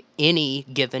permitting any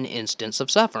given instance of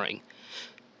suffering.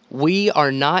 We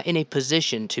are not in a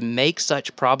position to make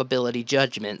such probability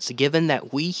judgments, given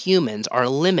that we humans are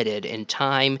limited in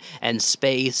time and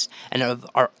space and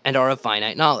are of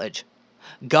finite knowledge.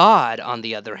 God, on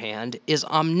the other hand, is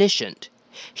omniscient.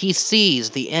 He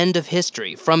sees the end of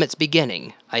history from its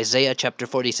beginning, Isaiah chapter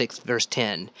 46, verse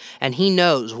 10, and he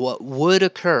knows what would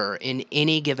occur in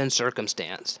any given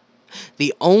circumstance.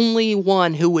 The only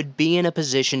one who would be in a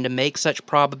position to make such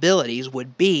probabilities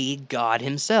would be God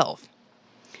himself.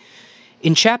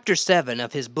 In chapter 7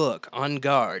 of his book, On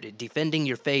Guard, Defending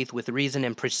Your Faith with Reason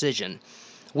and Precision,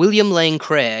 William Lane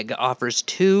Craig offers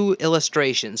two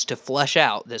illustrations to flesh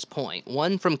out this point,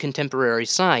 one from contemporary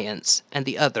science and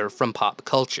the other from pop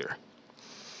culture.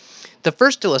 The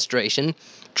first illustration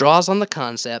draws on the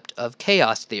concept of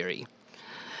chaos theory.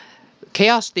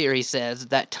 Chaos theory says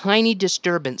that tiny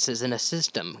disturbances in a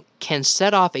system can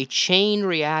set off a chain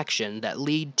reaction that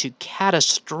lead to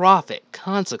catastrophic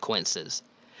consequences.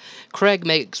 Craig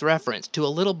makes reference to a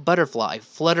little butterfly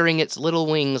fluttering its little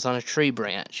wings on a tree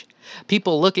branch.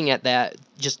 People looking at that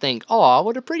just think, "Aw,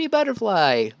 what a pretty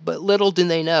butterfly!" But little do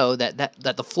they know that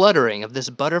the fluttering of this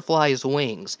butterfly's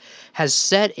wings has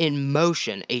set in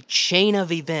motion a chain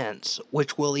of events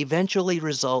which will eventually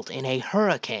result in a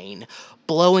hurricane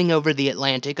blowing over the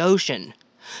Atlantic Ocean.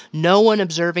 No one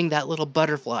observing that little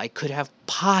butterfly could have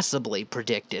possibly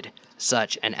predicted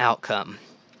such an outcome.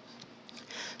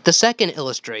 The second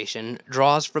illustration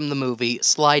draws from the movie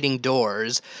Sliding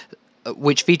Doors,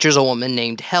 which features a woman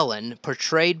named Helen,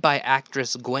 portrayed by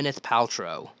actress Gwyneth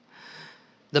Paltrow.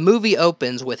 The movie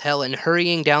opens with Helen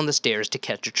hurrying down the stairs to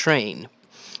catch a train.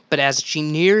 But as she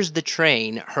nears the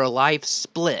train, her life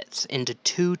splits into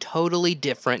two totally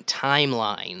different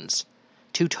timelines.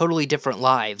 Two totally different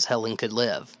lives Helen could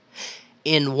live.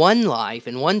 In one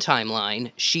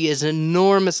timeline, she is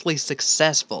enormously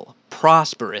successful,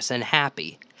 prosperous, and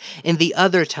happy. In the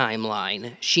other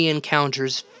timeline, she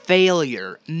encounters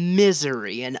failure,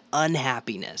 misery, and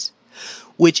unhappiness.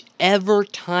 Whichever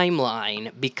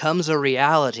timeline becomes a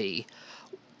reality,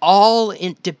 all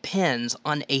it depends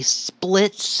on a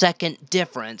split-second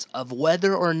difference of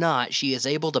whether or not she is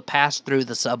able to pass through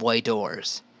the subway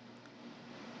doors.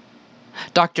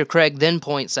 Dr. Craig then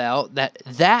points out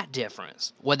that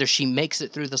difference, whether she makes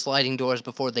it through the sliding doors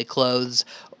before they close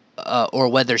or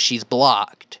whether she's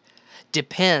blocked,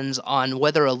 depends on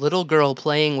whether a little girl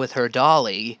playing with her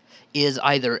dolly is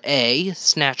either A,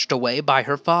 snatched away by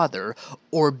her father,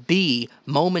 or B,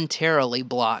 momentarily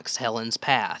blocks Helen's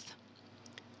path.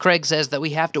 Craig says that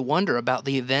we have to wonder about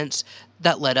the events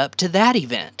that led up to that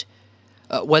event.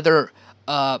 Whether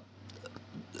A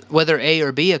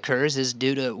or B occurs is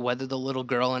due to whether the little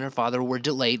girl and her father were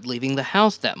delayed leaving the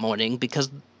house that morning because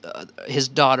his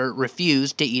daughter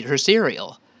refused to eat her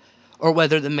cereal, or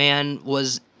whether the man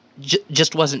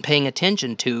just wasn't paying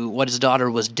attention to what his daughter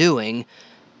was doing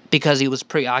because he was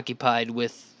preoccupied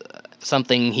with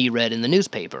something he read in the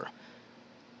newspaper.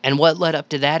 And what led up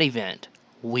to that event?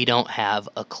 We don't have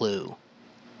a clue.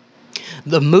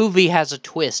 The movie has a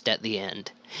twist at the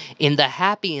end. In the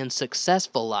happy and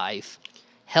successful life,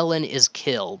 Helen is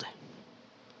killed.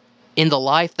 In the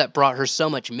life that brought her so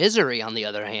much misery, on the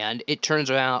other hand, it turns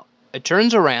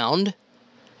around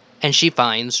and she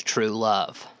finds true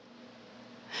love.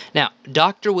 Now,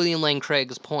 Dr. William Lane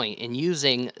Craig's point in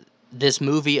using this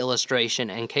movie illustration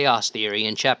and chaos theory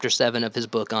in Chapter 7 of his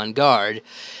book On Guard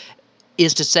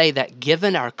is to say that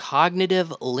given our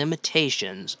cognitive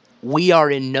limitations, we are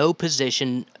in no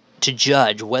position to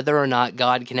judge whether or not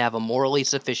God can have a morally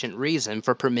sufficient reason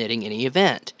for permitting any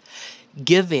event.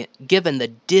 Given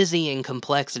the dizzying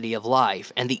complexity of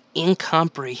life and the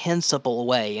incomprehensible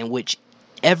way in which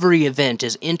every event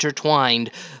is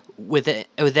intertwined with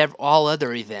all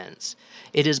other events,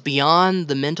 it is beyond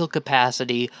the mental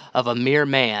capacity of a mere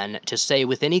man to say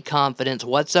with any confidence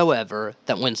whatsoever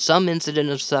that when some incident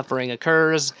of suffering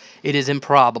occurs, it is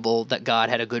improbable that God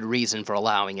had a good reason for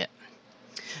allowing it.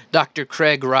 Dr.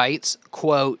 Craig writes,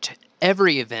 quote,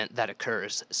 "Every event that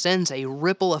occurs sends a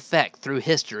ripple effect through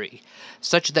history,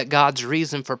 such that God's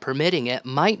reason for permitting it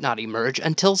might not emerge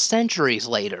until centuries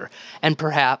later, and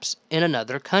perhaps in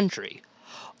another country.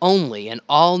 Only an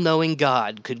all-knowing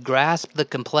God could grasp the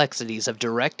complexities of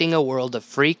directing a world of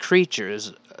free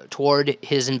creatures toward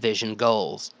his envisioned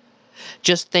goals.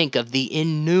 Just think of the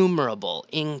innumerable,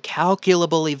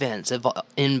 incalculable events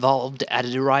involved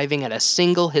at arriving at a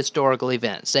single historical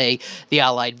event, say the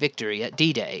Allied victory at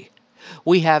D-Day.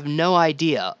 We have no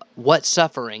idea what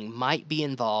suffering might be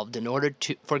involved in order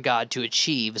for God to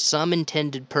achieve some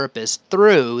intended purpose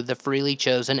through the freely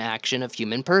chosen action of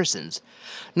human persons,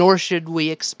 nor should we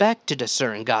expect to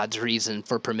discern God's reason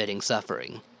for permitting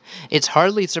suffering. It's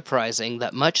hardly surprising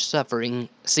that much suffering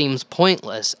seems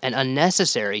pointless and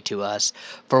unnecessary to us,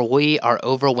 for we are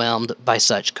overwhelmed by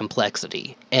such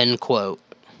complexity." End quote.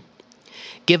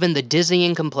 Given the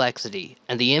dizzying complexity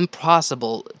and the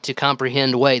impossible to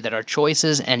comprehend way that our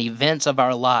choices and events of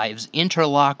our lives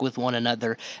interlock with one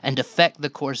another and affect the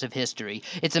course of history,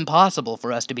 it's impossible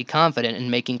for us to be confident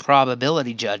in making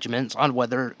probability judgments on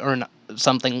whether or not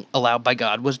something allowed by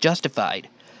God was justified.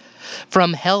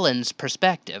 From Helen's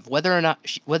perspective, whether or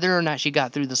not she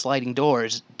got through the sliding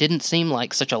doors didn't seem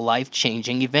like such a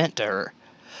life-changing event to her.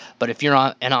 But if you're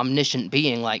an omniscient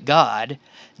being like God,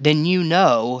 then you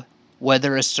know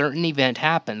whether a certain event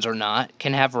happens or not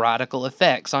can have radical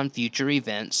effects on future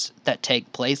events that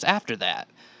take place after that.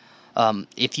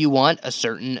 If you want a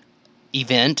certain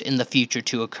event in the future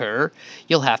to occur,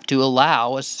 you'll have to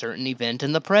allow a certain event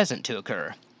in the present to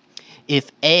occur. If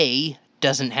A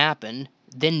doesn't happen,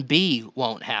 then B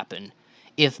won't happen.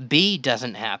 If B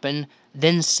doesn't happen,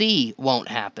 then C won't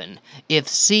happen. If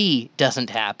C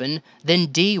doesn't happen, then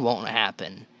D won't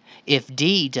happen. If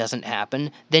D doesn't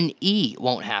happen, then E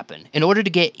won't happen. In order to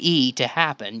get E to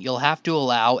happen, you'll have to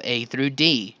allow A through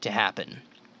D to happen.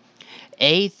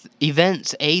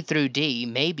 Events A through D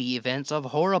may be events of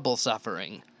horrible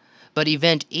suffering, but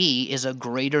event E is a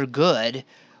greater good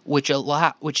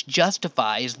which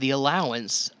justifies the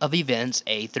allowance of events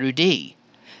A through D.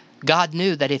 God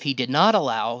knew that if he did not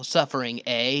allow suffering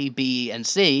A, B, and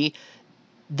C,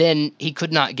 then he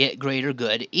could not get greater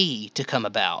good E to come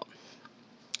about.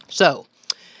 So,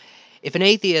 if an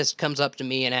atheist comes up to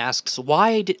me and asks,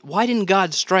 why didn't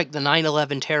God strike the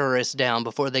 9/11 terrorists down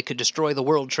before they could destroy the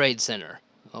World Trade Center?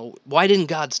 Why didn't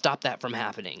God stop that from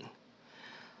happening?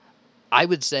 I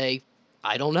would say,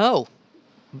 I don't know.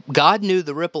 God knew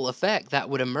the ripple effect that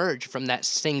would emerge from that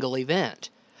single event.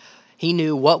 He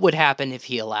knew what would happen if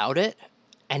he allowed it,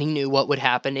 and he knew what would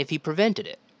happen if he prevented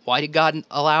it. Why did God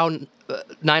allow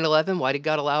 9/11? Why did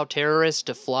God allow terrorists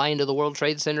to fly into the World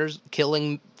Trade Centers,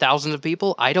 killing thousands of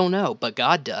people? I don't know, but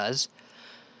God does.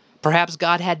 Perhaps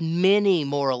God had many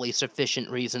morally sufficient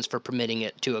reasons for permitting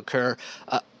it to occur.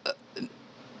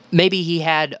 Maybe he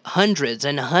had hundreds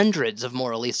and hundreds of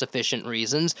morally sufficient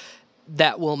reasons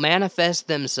that will manifest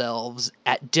themselves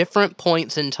at different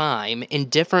points in time in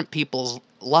different people's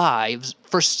lives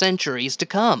for centuries to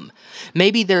come.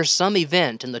 Maybe there's some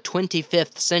event in the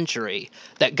 25th century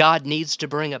that God needs to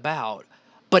bring about,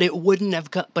 but it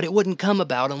wouldn't come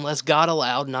about unless God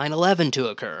allowed 9/11 to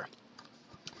occur.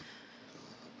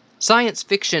 Science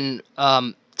fiction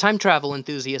time travel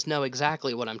enthusiasts know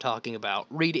exactly what I'm talking about.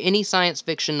 Read any science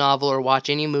fiction novel or watch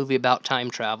any movie about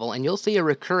time travel, and you'll see a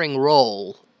recurring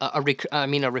rule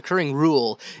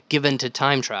given to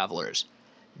time travelers.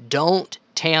 Don't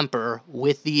tamper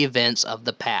with the events of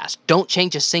the past. Don't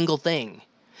change a single thing.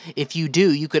 If you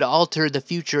do, you could alter the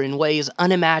future in ways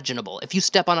unimaginable. If you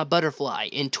step on a butterfly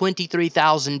in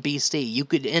 23,000 BC, you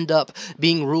could end up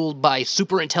being ruled by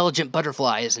super intelligent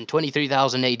butterflies in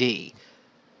 23,000 AD.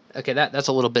 Okay, that's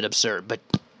a little bit absurd, but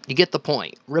You get the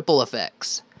point. Ripple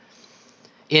effects.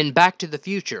 In Back to the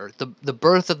Future, the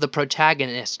birth of the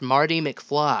protagonist, Marty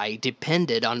McFly,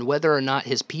 depended on whether or not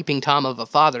his peeping Tom of a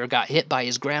father got hit by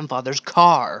his grandfather's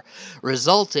car,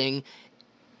 resulting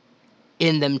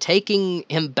in them taking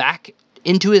him back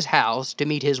into his house to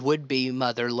meet his would-be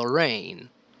mother, Lorraine,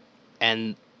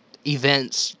 and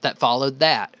events that followed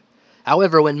that.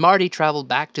 However, when Marty traveled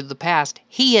back to the past,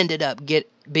 he ended up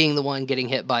being the one getting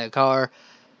hit by a car.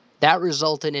 That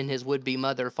resulted in his would-be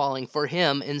mother falling for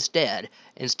him instead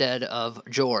of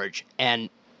George. And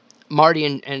Marty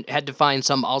and had to find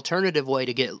some alternative way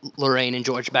to get Lorraine and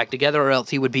George back together, or else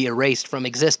he would be erased from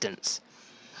existence.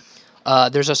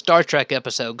 There's a Star Trek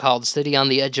episode called City on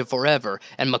the Edge of Forever,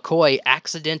 and McCoy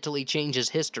accidentally changes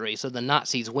history so the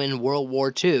Nazis win World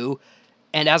War II,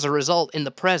 and as a result, in the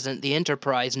present, the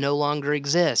Enterprise no longer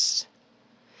exists.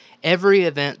 Every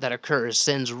event that occurs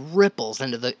sends ripples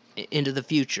into the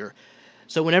future.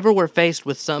 So whenever we're faced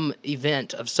with some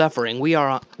event of suffering,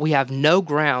 we have no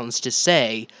grounds to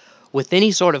say with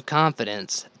any sort of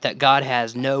confidence that God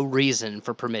has no reason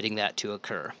for permitting that to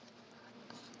occur.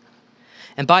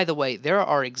 And by the way, there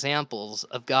are examples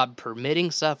of God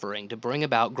permitting suffering to bring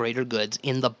about greater goods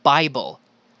in the Bible.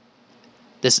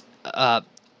 This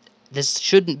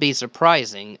shouldn't be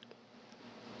surprising,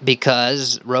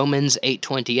 because Romans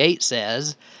 8:28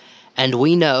 says, "And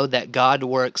we know that God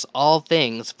works all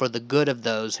things for the good of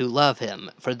those who love him,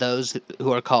 for those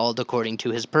who are called according to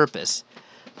his purpose."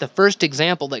 The first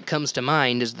example that comes to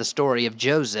mind is the story of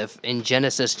Joseph in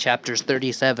Genesis chapters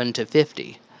 37 to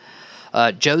 50.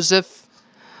 Joseph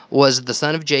was the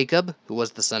son of Jacob, who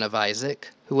was the son of Isaac,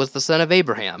 who was the son of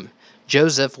Abraham.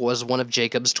 Joseph was one of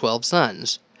Jacob's 12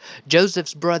 sons.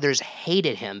 Joseph's brothers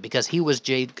hated him because he was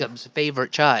Jacob's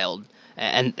favorite child,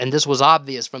 and this was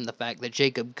obvious from the fact that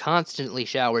Jacob constantly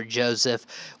showered Joseph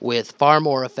with far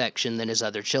more affection than his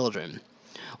other children.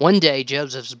 One day,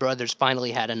 Joseph's brothers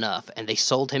finally had enough, and they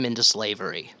sold him into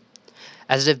slavery.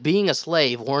 As if being a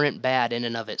slave weren't bad in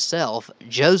and of itself,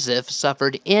 Joseph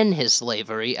suffered in his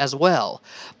slavery as well.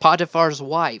 Potiphar's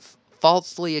wife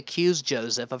falsely accused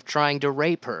Joseph of trying to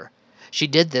rape her. She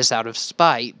did this out of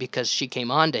spite because she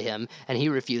came on to him and he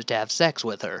refused to have sex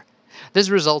with her. This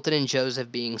resulted in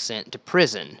Joseph being sent to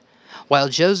prison. While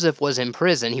Joseph was in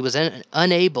prison, he was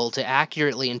unable to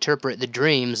accurately interpret the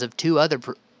dreams of two other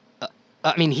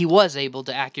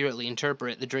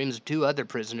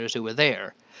prisoners who were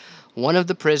there. One of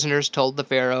the prisoners told the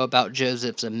Pharaoh about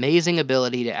Joseph's amazing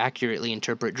ability to accurately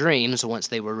interpret dreams once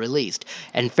they were released,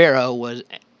 and Pharaoh was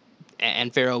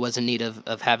in need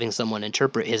of having someone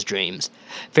interpret his dreams.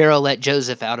 Pharaoh let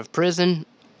Joseph out of prison,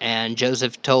 and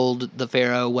Joseph told the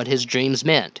Pharaoh what his dreams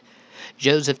meant.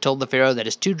 Joseph told the Pharaoh that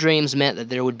his two dreams meant that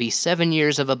there would be 7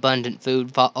 years of abundant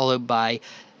food followed by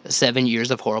 7 years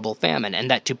of horrible famine,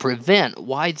 and that to prevent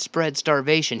widespread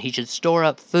starvation, he should store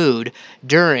up food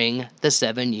during the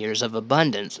 7 years of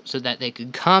abundance so that they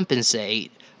could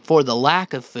compensate for the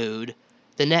lack of food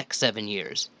the next 7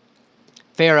 years.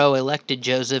 Pharaoh elected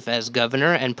Joseph as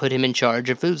governor and put him in charge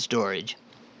of food storage.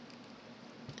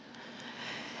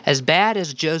 As bad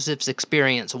as Joseph's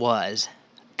experience was,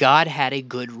 God had a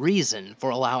good reason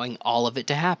for allowing all of it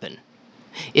to happen.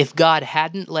 If God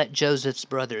hadn't let Joseph's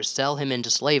brothers sell him into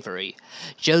slavery,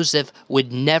 Joseph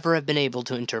would never have been able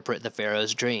to interpret the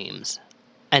Pharaoh's dreams.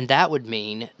 And that would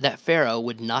mean that Pharaoh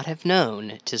would not have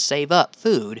known to save up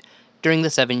food during the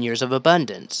 7 years of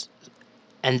abundance.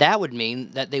 And that would mean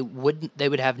that they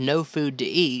would have no food to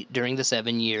eat during the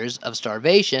 7 years of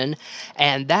starvation,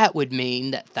 and that would mean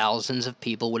that thousands of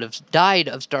people would have died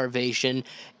of starvation,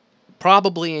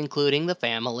 probably including the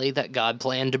family that God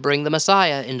planned to bring the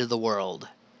Messiah into the world,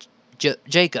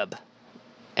 Jacob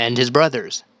and his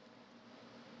brothers,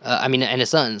 and his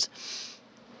sons.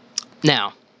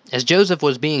 Now, as Joseph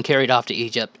was being carried off to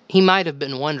Egypt, he might have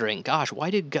been wondering, gosh, why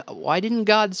didn't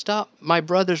God stop my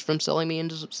brothers from selling me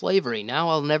into slavery? Now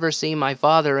I'll never see my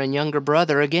father and younger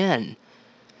brother again.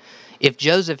 If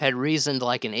Joseph had reasoned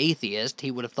like an atheist,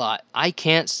 he would have thought, I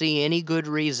can't see any good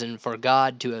reason for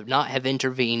God to not have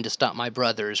intervened to stop my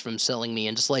brothers from selling me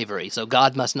into slavery, so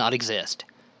God must not exist.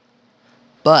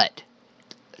 But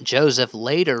Joseph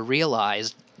later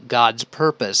realized God's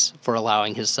purpose for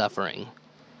allowing his suffering.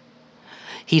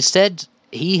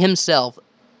 He himself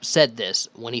said this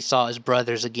when he saw his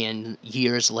brothers again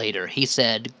years later. He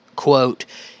said, quote,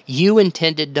 "You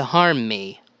intended to harm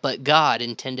me, but God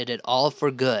intended it all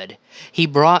for good. He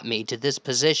brought me to this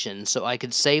position so I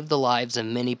could save the lives of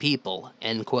many people."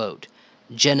 End quote.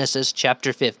 Genesis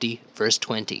chapter 50, verse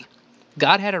 20.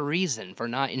 God had a reason for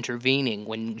not intervening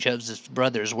when Joseph's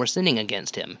brothers were sinning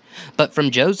against him. But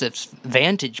from Joseph's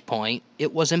vantage point,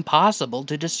 it was impossible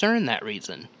to discern that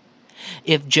reason.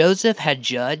 If Joseph had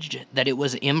judged that it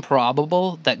was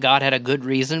improbable that God had a good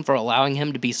reason for allowing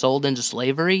him to be sold into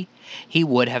slavery, he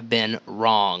would have been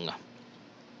wrong.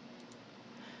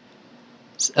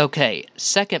 Okay,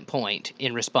 second point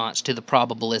in response to the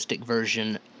probabilistic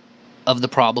version of the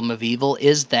problem of evil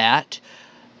is that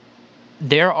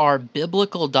there are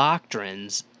biblical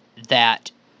doctrines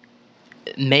that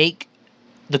make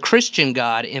the Christian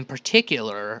God in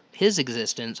particular, his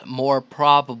existence, more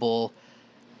probable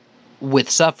with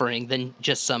suffering than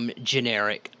just some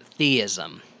generic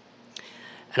theism.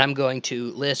 And I'm going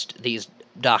to list these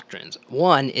doctrines.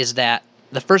 One is that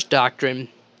the first doctrine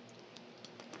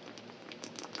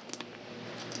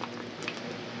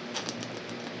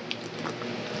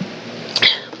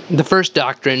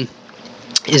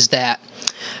is that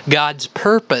God's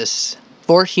purpose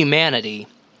for humanity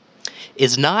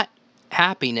is not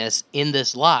happiness in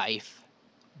this life,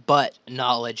 but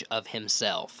knowledge of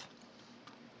himself.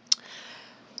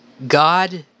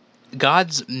 God's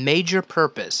major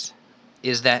purpose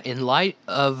is that in light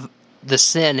of the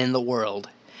sin in the world,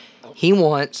 he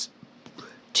wants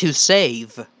to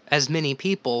save as many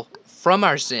people from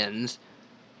our sins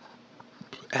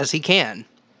as he can.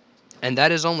 And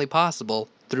that is only possible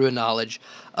through a knowledge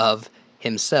of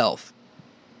himself.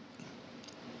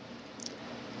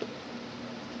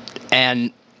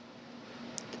 And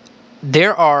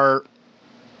there are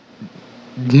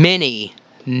many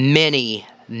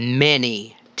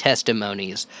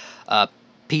testimonies of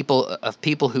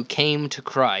people who came to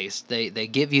Christ. They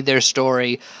give you their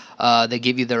story, they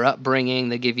give you their upbringing,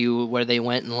 they give you where they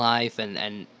went in life,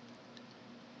 and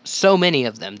so many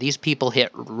of them, these people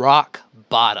hit rock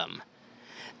bottom.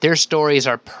 Their stories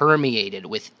are permeated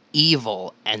with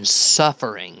evil and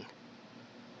suffering,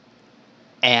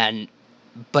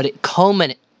 but it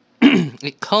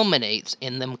culminates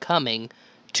in them coming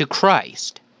to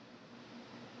Christ.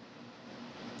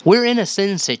 We're in a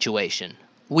sin situation.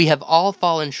 We have all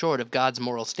fallen short of God's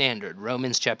moral standard,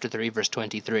 Romans chapter 3, verse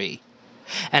 23.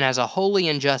 And as a holy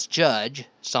and just judge,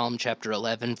 Psalm chapter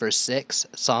 11, verse 6,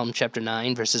 Psalm chapter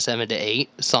 9, verses 7 to 8,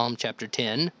 Psalm chapter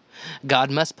 10,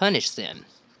 God must punish sin.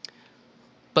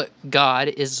 But God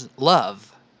is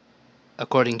love,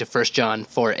 according to 1 John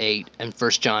 4:8 and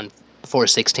 1 John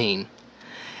 4:16.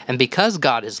 And because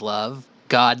God is love,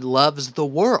 God loves the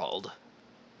world.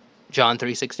 John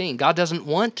 3:16. God doesn't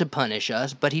want to punish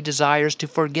us, but he desires to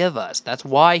forgive us. That's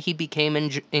why he became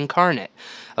incarnate.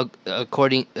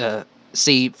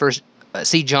 See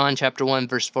John chapter 1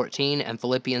 verse 14 and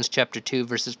Philippians chapter 2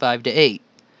 verses 5 to 8.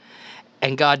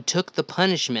 And God took the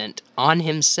punishment on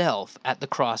himself at the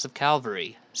cross of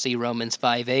Calvary. See Romans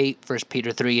 5:8, 1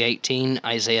 Peter 3:18,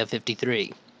 Isaiah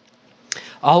 53.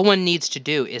 All one needs to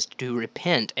do is to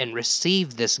repent and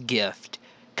receive this gift,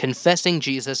 confessing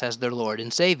Jesus as their Lord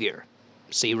and Savior.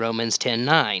 See Romans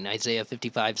 10:9, Isaiah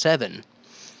 55:7.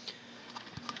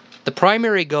 The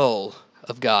primary goal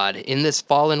of God in this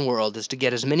fallen world is to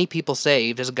get as many people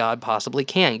saved as God possibly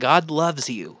can. God loves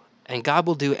you, and God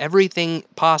will do everything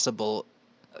possible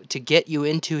to get you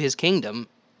into his kingdom,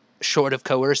 short of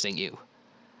coercing you.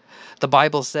 The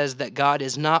Bible says that God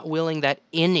is not willing that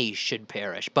any should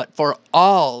perish, but for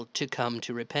all to come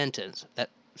to repentance.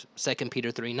 That 2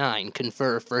 Peter 3:9,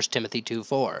 confer 1 Timothy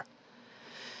 2:4.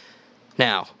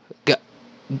 Now,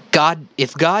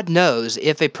 if God knows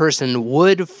if a person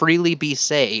would freely be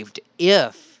saved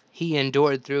if he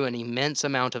endured through an immense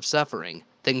amount of suffering,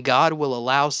 then God will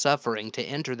allow suffering to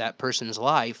enter that person's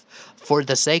life for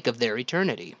the sake of their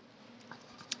eternity.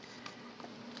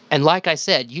 And like I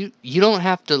said, you don't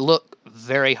have to look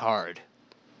very hard.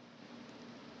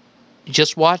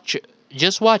 Just watch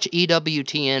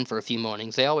EWTN for a few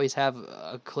mornings. They always have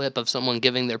a clip of someone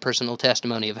giving their personal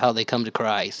testimony of how they come to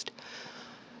Christ.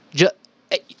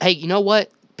 Hey, you know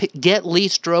what? Get Lee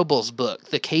Strobel's book,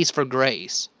 The Case for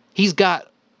Grace.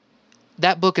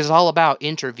 That book is all about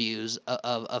interviews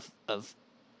of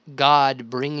God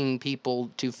bringing people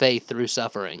to faith through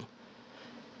suffering.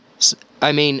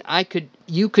 I mean,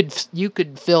 you could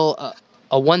fill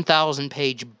a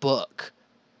 1,000-page book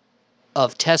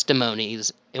of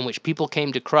testimonies in which people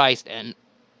came to Christ, and,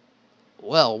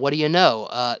 well, what do you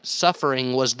know?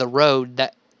 Suffering was the road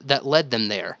that led them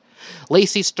there.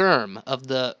 Lacey Sturm of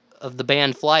the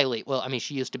band Flyleaf. Well, I mean,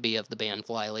 she used to be of the band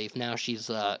Flyleaf. Now she's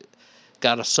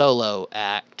got a solo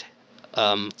act.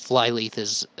 Flyleaf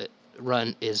is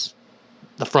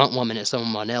the front woman is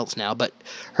someone else now. But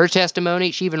her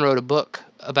testimony, she even wrote a book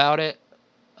about it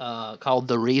called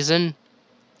The Reason.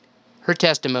 Her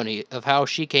testimony of how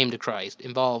she came to Christ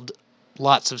involved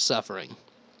lots of suffering.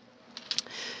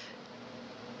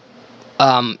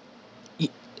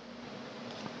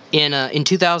 In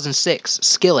 2006,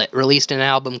 Skillet released an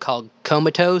album called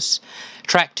Comatose.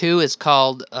 Track 2 is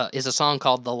a song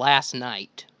called The Last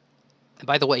Night. And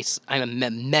by the way, I'm a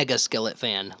mega Skillet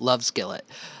fan. Love Skillet.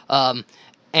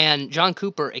 And John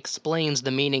Cooper explains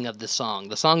the meaning of the song.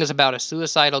 The song is about a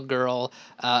suicidal girl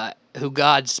who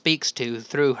God speaks to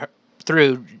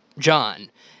through John.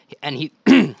 And he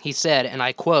he said, and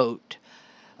I quote,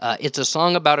 "It's a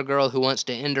song about a girl who wants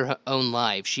to end her own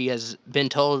life. She has been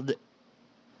told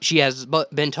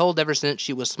ever since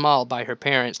she was small by her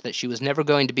parents that she was never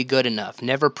going to be good enough,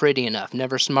 never pretty enough,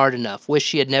 never smart enough, wish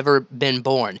she had never been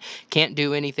born, can't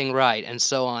do anything right, and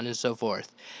so on and so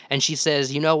forth." And she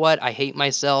says, "You know what? I hate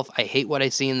myself. I hate what I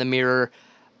see in the mirror.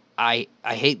 I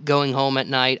hate going home at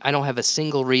night. I don't have a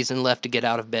single reason left to get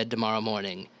out of bed tomorrow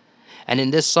morning." And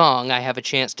in this song, I have a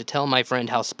chance to tell my friend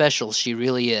how special she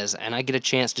really is, and I get a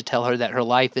chance to tell her that her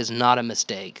life is not a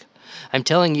mistake. I'm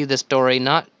telling you this story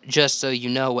not just so you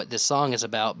know what this song is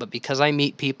about, but because I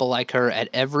meet people like her at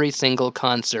every single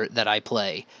concert that I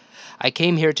play. I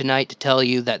came here tonight to tell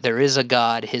you that there is a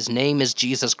God, his name is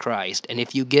Jesus Christ, and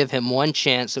if you give him one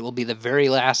chance, it will be the very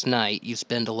last night you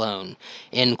spend alone.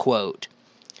 End quote.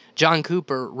 John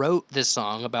Cooper wrote this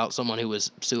song about someone who was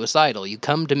suicidal. "You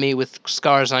come to me with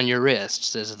scars on your wrists,"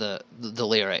 says the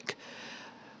lyric.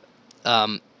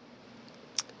 And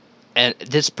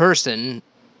this person,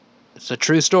 it's a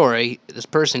true story, this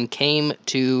person came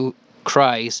to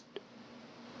Christ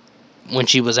when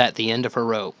she was at the end of her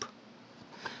rope.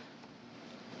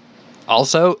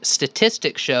 Also,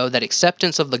 statistics show that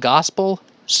acceptance of the gospel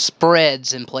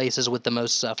spreads in places with the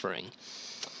most suffering.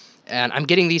 And I'm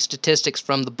getting these statistics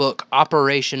from the book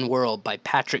Operation World by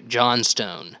Patrick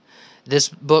Johnstone. This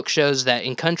book shows that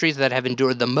in countries that have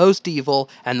endured the most evil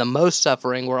and the most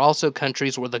suffering were also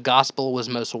countries where the gospel was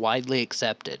most widely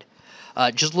accepted.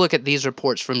 Just look at these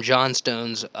reports from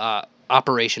Johnstone's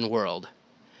Operation World.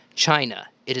 China.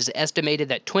 It is estimated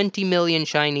that 20 million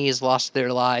Chinese lost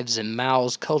their lives in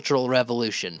Mao's Cultural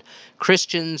Revolution.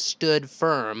 Christians stood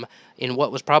firm in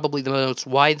what was probably the most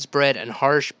widespread and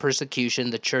harsh persecution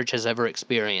the church has ever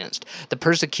experienced. The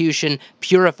persecution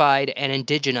purified and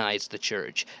indigenized the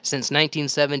church. Since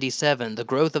 1977, the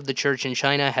growth of the church in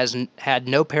China has had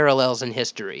no parallels in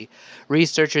history.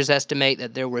 Researchers estimate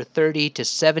that there were 30 to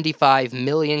 75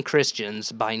 million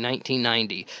Christians by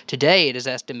 1990. Today, it is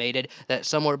estimated that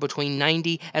somewhere between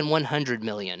 90 and 100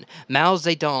 million. Mao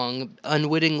Zedong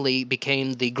unwittingly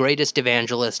became the greatest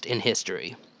evangelist in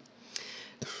history.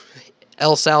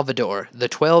 El Salvador, the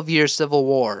 12-year civil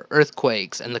war,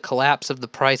 earthquakes, and the collapse of the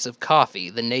price of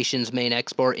coffee, the nation's main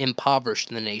export, impoverished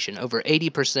the nation. Over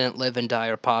 80% live in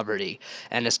dire poverty.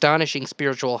 An astonishing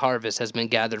spiritual harvest has been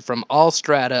gathered from all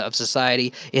strata of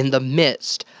society in the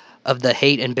midst of the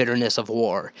hate and bitterness of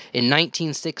war. In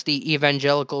 1960,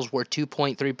 evangelicals were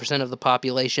 2.3% of the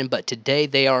population, but today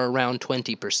they are around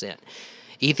 20%.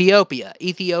 Ethiopia.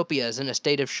 Ethiopia is in a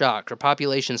state of shock. Her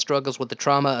population struggles with the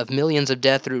trauma of millions of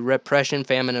deaths through repression,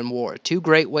 famine, and war. Two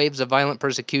great waves of violent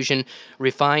persecution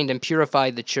refined and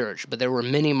purified the church, but there were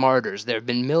many martyrs. There have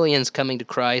been millions coming to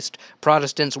Christ.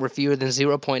 Protestants were fewer than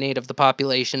 0.8% of the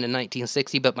population in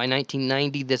 1960, but by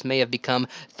 1990, this may have become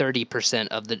 30%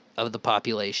 of the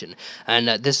population. And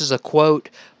this is a quote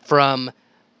from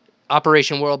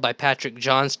Operation World by Patrick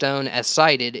Johnstone, as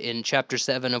cited in Chapter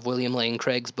 7 of William Lane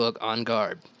Craig's book, On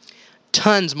Guard.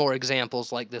 Tons more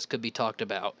examples like this could be talked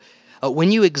about.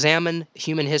 When you examine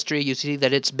human history, you see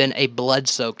that it's been a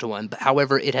blood-soaked one.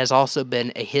 However, it has also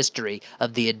been a history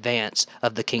of the advance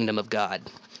of the kingdom of God.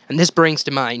 And this brings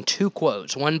to mind two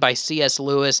quotes, one by C.S.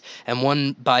 Lewis and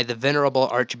one by the Venerable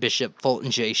Archbishop Fulton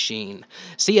J. Sheen.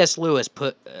 C.S. Lewis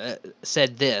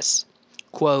said this,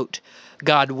 quote,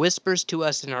 "God whispers to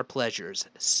us in our pleasures,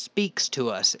 speaks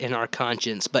to us in our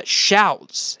conscience, but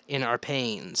shouts in our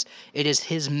pains. It is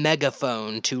his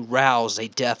megaphone to rouse a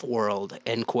deaf world,"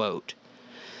 end quote.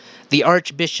 The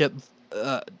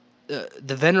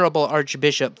Venerable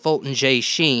Archbishop Fulton J.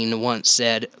 Sheen once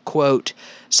said, quote,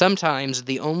 "Sometimes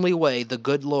the only way the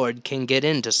good Lord can get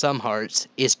into some hearts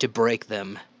is to break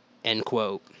them," end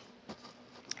quote.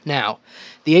 Now,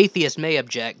 the atheist may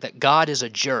object that God is a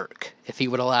jerk if he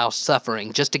would allow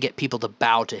suffering just to get people to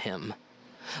bow to him.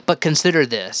 But consider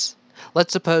this.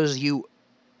 Let's suppose you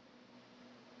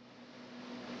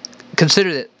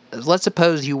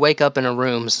wake up in a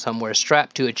room somewhere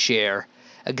strapped to a chair,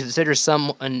 and consider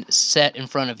someone set in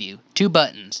front of you. Two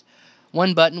buttons.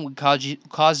 One button would cause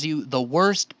you the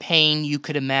worst pain you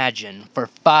could imagine for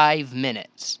 5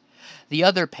 minutes. The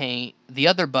other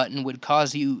button would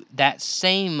cause you that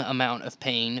same amount of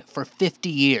pain for 50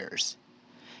 years.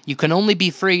 You can only be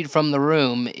freed from the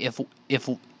room if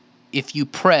you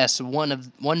press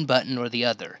one button or the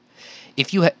other.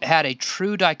 If you had a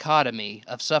true dichotomy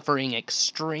of suffering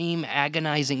extreme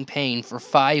agonizing pain for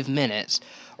 5 minutes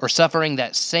or suffering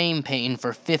that same pain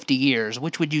for 50 years,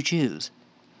 which would you choose?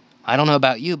 I don't know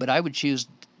about you, but I would choose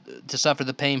to suffer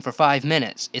the pain for 5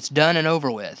 minutes. It's done and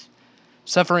over with.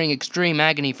 Suffering extreme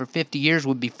agony for 50 years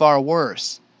would be far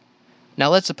worse. Now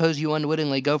let's suppose you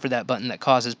unwittingly go for that button that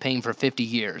causes pain for 50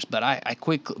 years, but I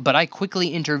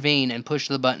quickly intervene and push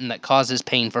the button that causes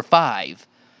pain for 5.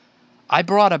 I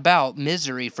brought about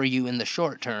misery for you in the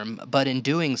short term, but in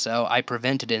doing so, I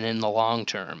prevented it in the long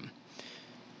term.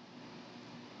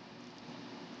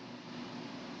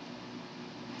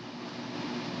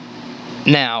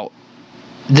 Now,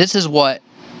 this is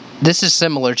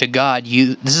similar to God.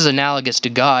 This is analogous to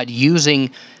God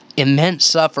using immense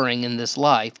suffering in this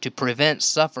life to prevent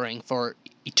suffering for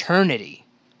eternity.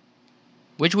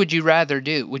 Which would you rather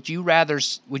do? Would you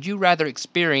rather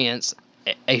experience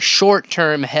a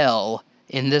short-term hell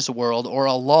in this world or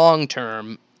a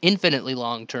long-term, infinitely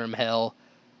long-term hell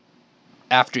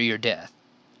after your death?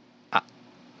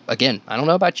 Again, I don't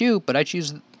know about you, but I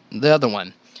choose the other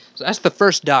one. So that's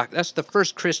the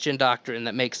first Christian doctrine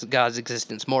that makes God's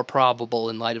existence more probable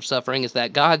in light of suffering, is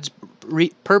that God's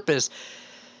purpose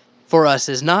for us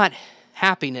is not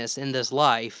happiness in this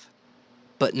life,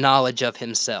 but knowledge of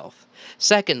himself.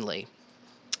 Secondly,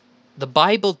 the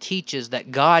Bible teaches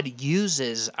that God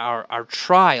uses our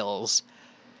trials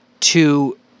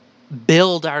to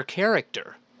build our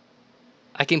character.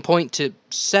 I can point to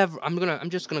several. I'm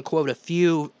just gonna quote a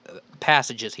few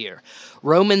passages here.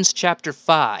 Romans chapter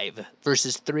 5,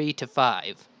 verses 3 to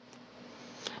 5.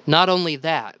 Not only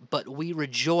that, but we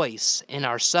rejoice in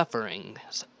our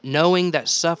sufferings, knowing that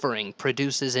suffering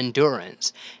produces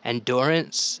endurance.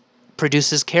 Endurance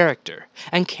produces character,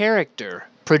 and character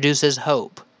produces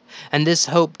hope. And this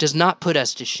hope does not put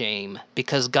us to shame,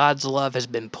 because God's love has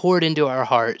been poured into our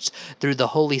hearts through the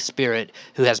Holy Spirit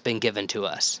who has been given to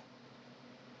us.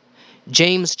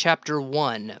 James chapter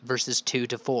 1, verses 2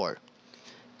 to 4.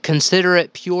 Consider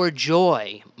it pure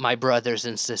joy, my brothers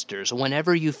and sisters,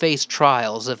 whenever you face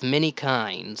trials of many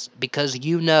kinds, because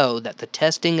you know that the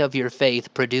testing of your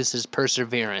faith produces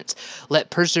perseverance.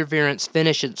 Let perseverance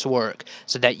finish its work,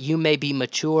 so that you may be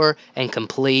mature and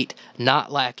complete,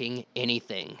 not lacking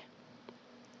anything.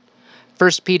 1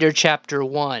 Peter chapter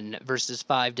 1, verses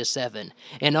 5 to 7.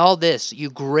 In all this you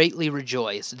greatly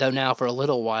rejoice, though now for a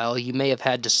little while you may have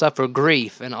had to suffer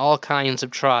grief and all kinds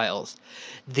of trials.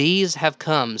 These have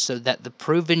come so that the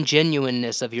proven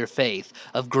genuineness of your faith,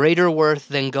 of greater worth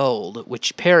than gold,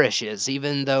 which perishes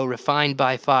even though refined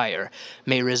by fire,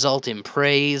 may result in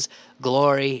praise,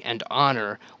 glory, and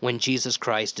honor when Jesus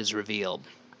Christ is revealed.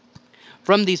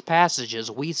 From these passages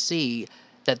we see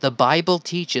that the Bible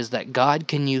teaches that God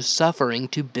can use suffering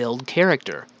to build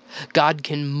character. God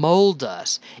can mold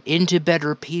us into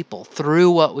better people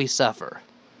through what we suffer.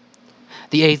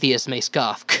 The atheist may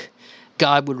scoff.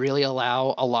 God would really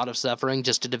allow a lot of suffering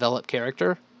just to develop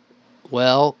character?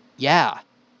 Well, yeah.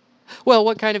 Well,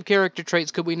 what kind of character traits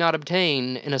could we not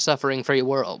obtain in a suffering-free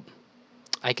world?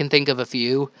 I can think of a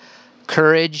few.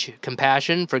 Courage,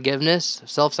 compassion, forgiveness,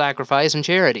 self-sacrifice, and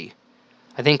charity.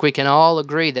 I think we can all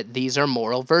agree that these are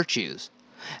moral virtues.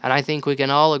 And I think we can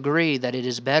all agree that it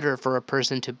is better for a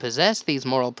person to possess these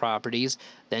moral properties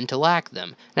than to lack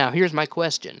them. Now, here's my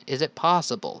question. Is it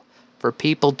possible for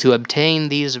people to obtain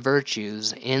these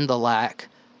virtues in the lack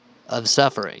of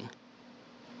suffering?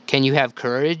 Can you have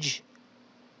courage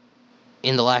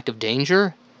in the lack of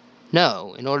danger?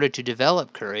 No. In order to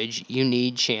develop courage, you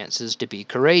need chances to be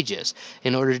courageous.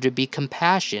 In order to be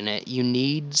compassionate, you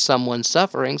need someone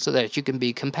suffering so that you can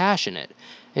be compassionate.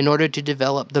 In order to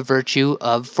develop the virtue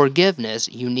of forgiveness,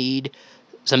 you need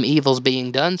some evils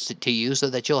being done to you so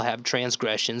that you'll have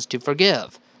transgressions to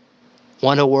forgive.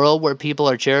 Want a world where people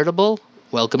are charitable?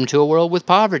 Welcome to a world with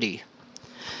poverty.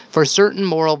 For certain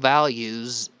moral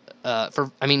values,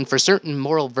 for certain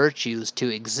moral virtues to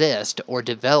exist or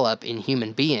develop in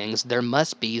human beings, there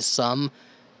must be some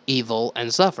evil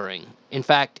and suffering. In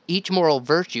fact, each moral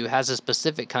virtue has a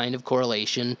specific kind of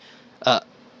correlation, a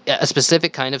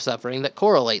specific kind of suffering that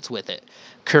correlates with it.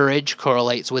 Courage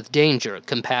correlates with danger.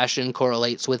 Compassion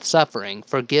correlates with suffering.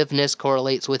 Forgiveness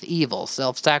correlates with evil.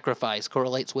 Self-sacrifice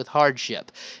correlates with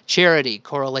hardship. Charity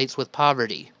correlates with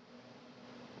poverty.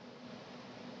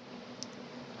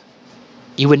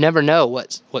 You would never know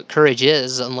what courage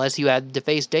is unless you had to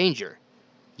face danger.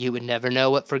 You would never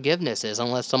know what forgiveness is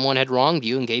unless someone had wronged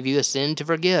you and gave you a sin to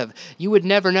forgive. You would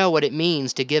never know what it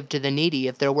means to give to the needy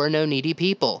if there were no needy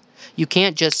people. You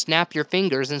can't just snap your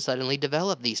fingers and suddenly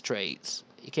develop these traits.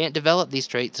 You can't develop these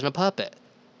traits in a puppet.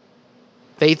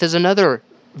 Faith is another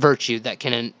virtue that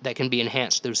can be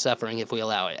enhanced through suffering if we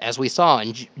allow it, as we saw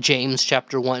in James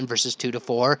chapter 1 verses 2 to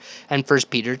 4 and 1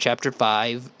 Peter chapter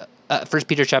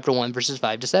 1 verses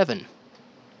 5 to 7.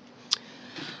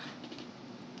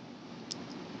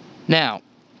 Now,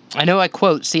 I know I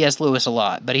quote C.S. Lewis a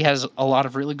lot, but he has a lot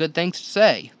of really good things to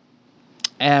say.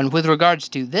 And with regards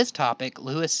to this topic,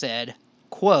 Lewis said,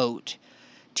 quote,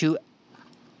 To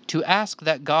ask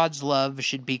that God's love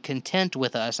should be content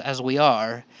with us as we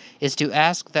are is to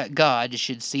ask that God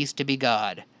should cease to be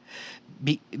God.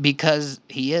 Because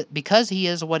he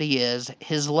is what he is,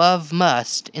 his love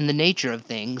must, in the nature of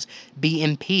things, be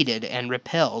impeded and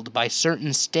repelled by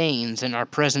certain stains in our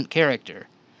present character.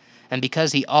 And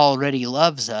because he already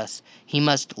loves us, he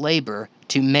must labor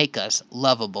to make us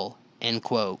lovable. End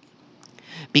quote.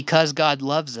 Because God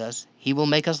loves us, he will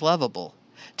make us lovable.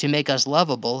 To make us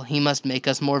lovable, he must make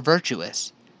us more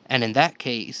virtuous. And in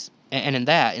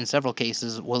several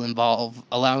cases, will involve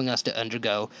allowing us to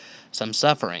undergo some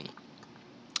suffering.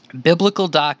 Biblical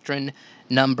doctrine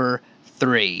number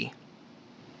 3.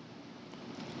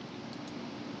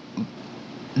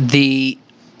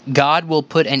 God will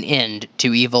put an end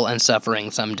to evil and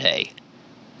suffering someday.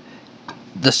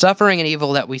 The suffering and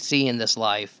evil that we see in this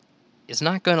life is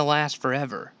not going to last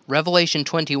forever. Revelation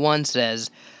 21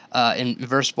 says, in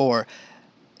verse 4,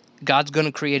 God's going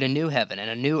to create a new heaven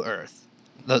and a new earth.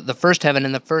 The first heaven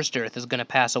and the first earth is going to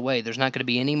pass away. There's not going to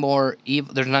be any more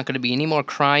evil. There's not going to be any more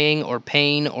crying or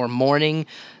pain or mourning.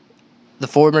 The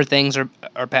former things are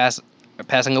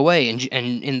passing away.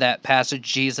 And in that passage,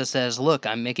 Jesus says, "Look,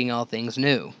 I'm making all things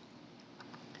new."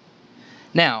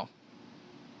 Now,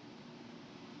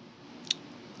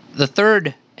 the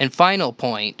third and final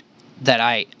point that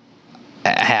I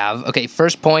have,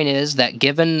 first point is that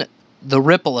given the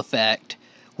ripple effect,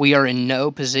 we are in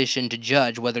no position to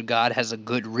judge whether God has a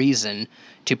good reason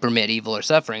to permit evil or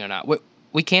suffering or not.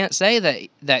 We can't say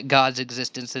that God's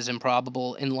existence is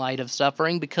improbable in light of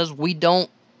suffering because we don't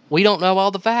know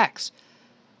all the facts.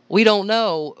 We don't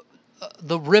know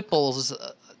the ripples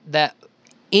that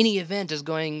any event is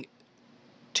going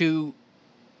to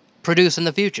produce in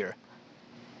the future.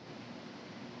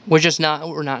 We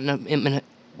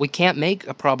can't make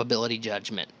a probability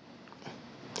judgment.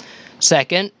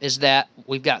 Second is that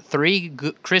we've got 3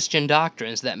 Christian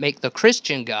doctrines that make the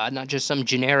Christian God, not just some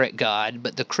generic God,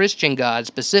 but the Christian God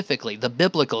specifically, the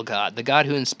biblical God, the God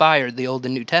who inspired the Old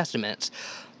and New Testaments,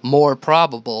 more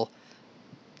probable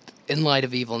in light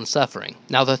of evil and suffering.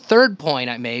 Now, the third point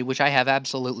I made, which I have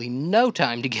absolutely no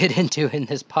time to get into in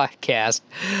this podcast,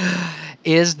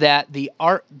 is that the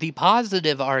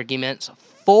positive arguments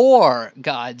for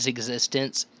God's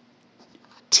existence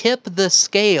tip the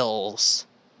scales.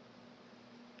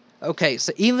 Okay,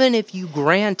 so even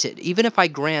if I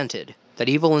granted that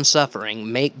evil and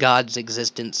suffering make God's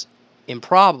existence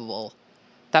improbable,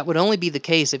 that would only be the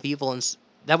case if you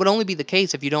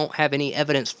don't have any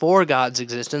evidence for God's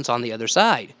existence on the other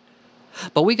side.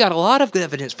 But we got a lot of good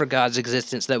evidence for God's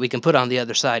existence that we can put on the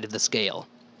other side of the scale.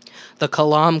 The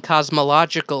Kalam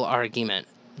cosmological argument,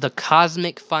 the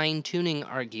cosmic fine-tuning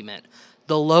argument,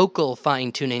 the local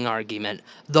fine-tuning argument,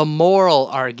 the moral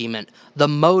argument, the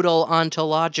modal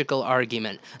ontological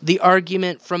argument, the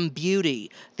argument from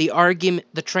beauty, the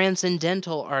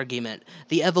transcendental argument,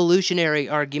 the evolutionary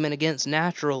argument against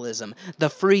naturalism, the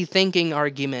free-thinking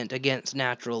argument against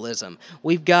naturalism.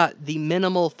 We've got the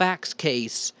minimal facts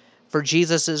case for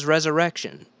Jesus'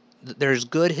 resurrection. There's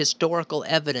good historical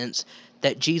evidence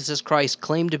that Jesus Christ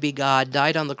claimed to be God,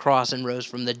 died on the cross, and rose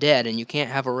from the dead, and you can't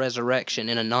have a resurrection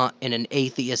in an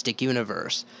atheistic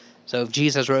universe. So if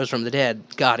Jesus rose from the dead,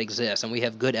 God exists, and we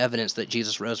have good evidence that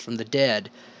Jesus rose from the dead.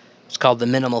 It's called the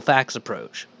minimal facts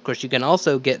approach. Of course, you can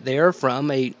also get there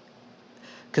from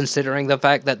considering the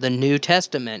fact that the New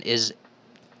Testament is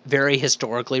very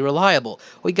historically reliable.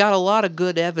 We got a lot of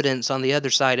good evidence on the other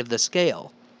side of the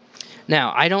scale.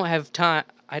 Now, I don't have time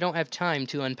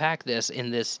to unpack this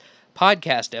in this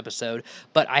podcast episode,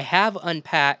 but I have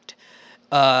unpacked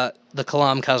the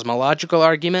Kalam cosmological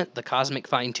argument, the cosmic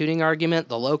fine-tuning argument,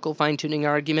 the local fine-tuning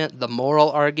argument, the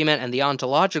moral argument, and the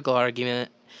ontological argument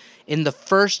in the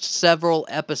first several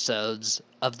episodes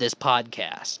of this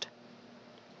podcast.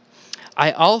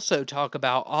 I also talk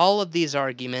about all of these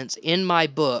arguments in my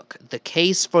book, The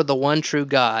Case for the One True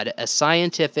God, a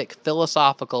scientific,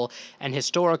 philosophical, and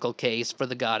historical case for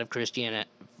the God of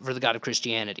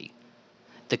Christianity.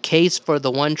 The Case for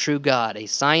the One True God, a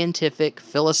scientific,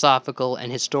 philosophical, and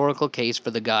historical case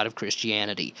for the God of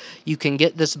Christianity. You can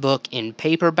get this book in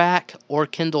paperback or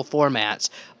Kindle formats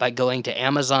by going to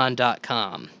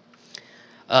Amazon.com.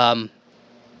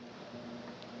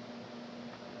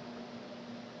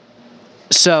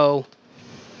 So,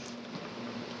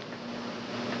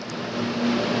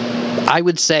 I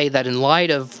would say that in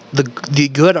light of the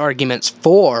good arguments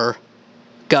for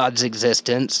God's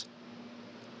existence,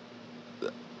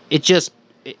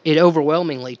 it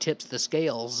overwhelmingly tips the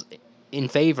scales in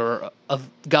favor of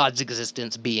God's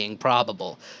existence being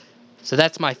probable. So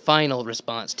that's my final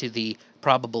response to the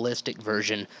probabilistic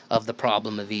version of the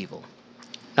problem of evil.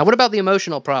 Now, what about the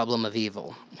emotional problem of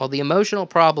evil? Well, the emotional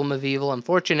problem of evil,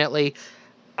 unfortunately,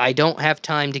 I don't have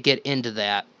time to get into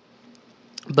that.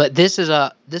 But this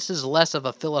is less of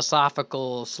a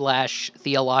philosophical /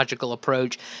 theological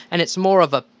approach, and it's more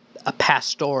of a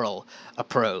pastoral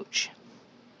approach.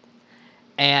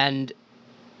 And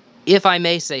if I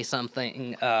may say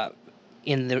something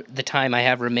in the time I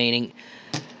have remaining,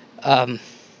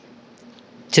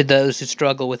 to those who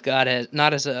struggle with God,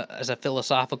 not as a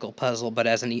philosophical puzzle, but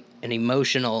as an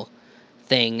emotional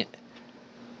thing,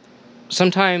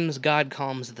 sometimes God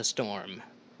calms the storm,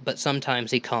 but sometimes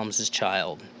he calms his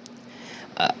child.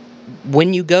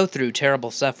 When you go through terrible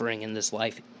suffering in this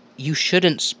life, you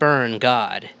shouldn't spurn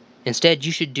God. Instead,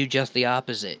 you should do just the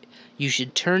opposite. You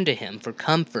should turn to him for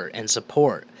comfort and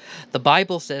support. The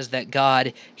Bible says that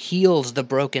God heals the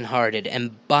brokenhearted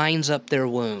and binds up their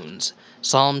wounds.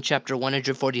 Psalm chapter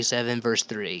 147, verse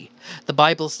 3. The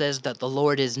Bible says that the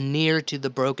Lord is near to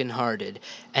the brokenhearted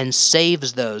and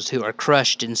saves those who are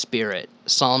crushed in spirit.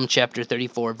 Psalm chapter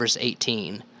 34, verse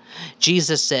 18.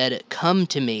 Jesus said, "Come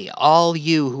to me, all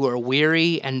you who are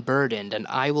weary and burdened, and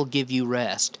I will give you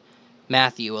rest."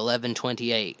 Matthew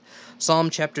 11:28.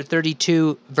 Psalm chapter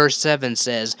 32, verse 7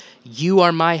 says, "You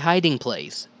are my hiding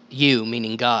place." You,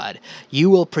 meaning God.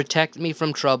 "You will protect me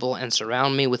from trouble and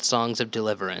surround me with songs of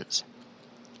deliverance."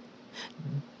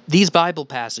 These Bible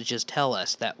passages tell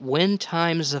us that when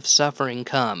times of suffering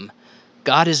come,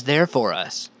 God is there for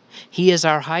us. He is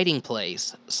our hiding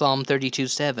place. Psalm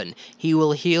 32:7. He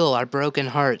will heal our broken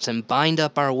hearts and bind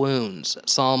up our wounds.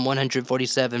 Psalm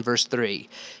 147, verse 3.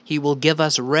 He will give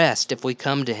us rest if we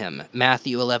come to him.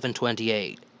 Matthew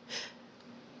 11:28.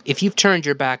 If you've turned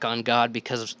your back on God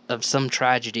because of some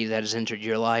tragedy that has entered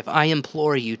your life, I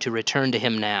implore you to return to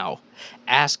him now.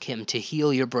 Ask him to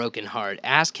heal your broken heart.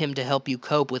 Ask him to help you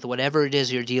cope with whatever it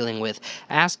is you're dealing with.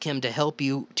 Ask him to help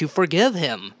you to forgive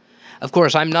him. Of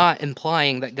course, I'm not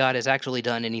implying that God has actually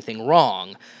done anything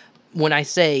wrong. When I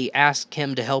say ask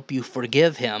him to help you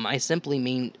forgive him, I simply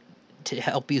mean to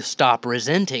help you stop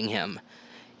resenting him.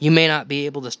 You may not be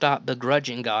able to stop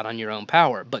begrudging God on your own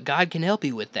power, but God can help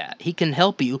you with that. He can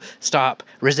help you stop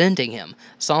resenting him.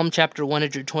 Psalm chapter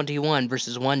 121,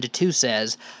 verses 1 to 2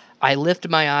 says, "I lift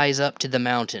my eyes up to the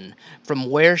mountain. From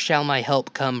where shall my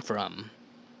help come from?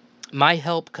 My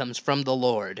help comes from the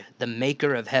Lord, the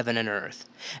maker of heaven and earth."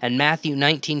 And Matthew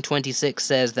 19:26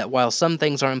 says that while some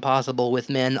things are impossible with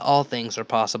men, all things are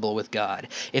possible with God.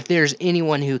 If there's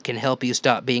anyone who can help you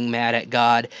stop being mad at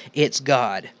God, it's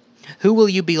God. Who will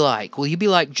you be like? Will you be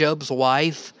like Job's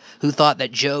wife, who thought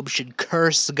that Job should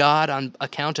curse God on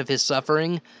account of his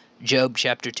suffering? Job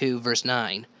chapter 2, verse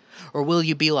 9. Or will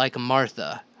you be like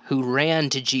Martha, who ran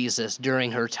to Jesus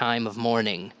during her time of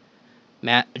mourning?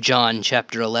 John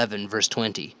chapter 11, verse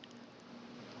 20.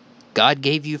 God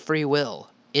gave you free will.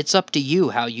 It's up to you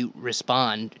how you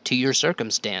respond to your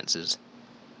circumstances.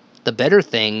 The better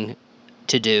thing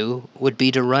to do would be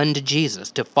to run to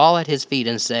Jesus, to fall at his feet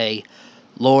and say,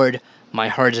 "Lord, my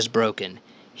heart is broken.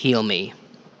 Heal me."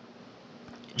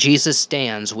 Jesus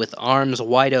stands with arms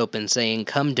wide open saying,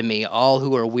 "Come to me, all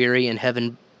who are weary and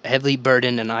heavily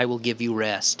burdened, and I will give you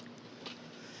rest."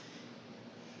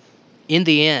 In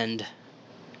the end,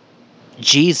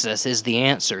 Jesus is the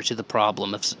answer to the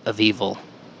problem of evil.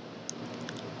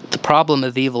 The problem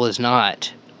of evil is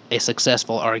not a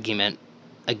successful argument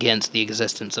against the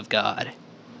existence of God.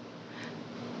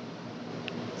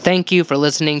 Thank you for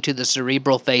listening to the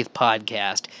Cerebral Faith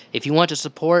Podcast. If you want to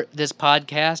support this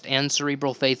podcast and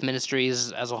Cerebral Faith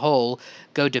Ministries as a whole,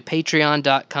 go to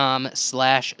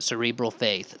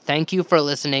patreon.com/cerebralfaith. Thank you for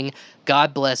listening.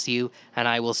 God bless you, and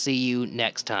I will see you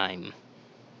next time.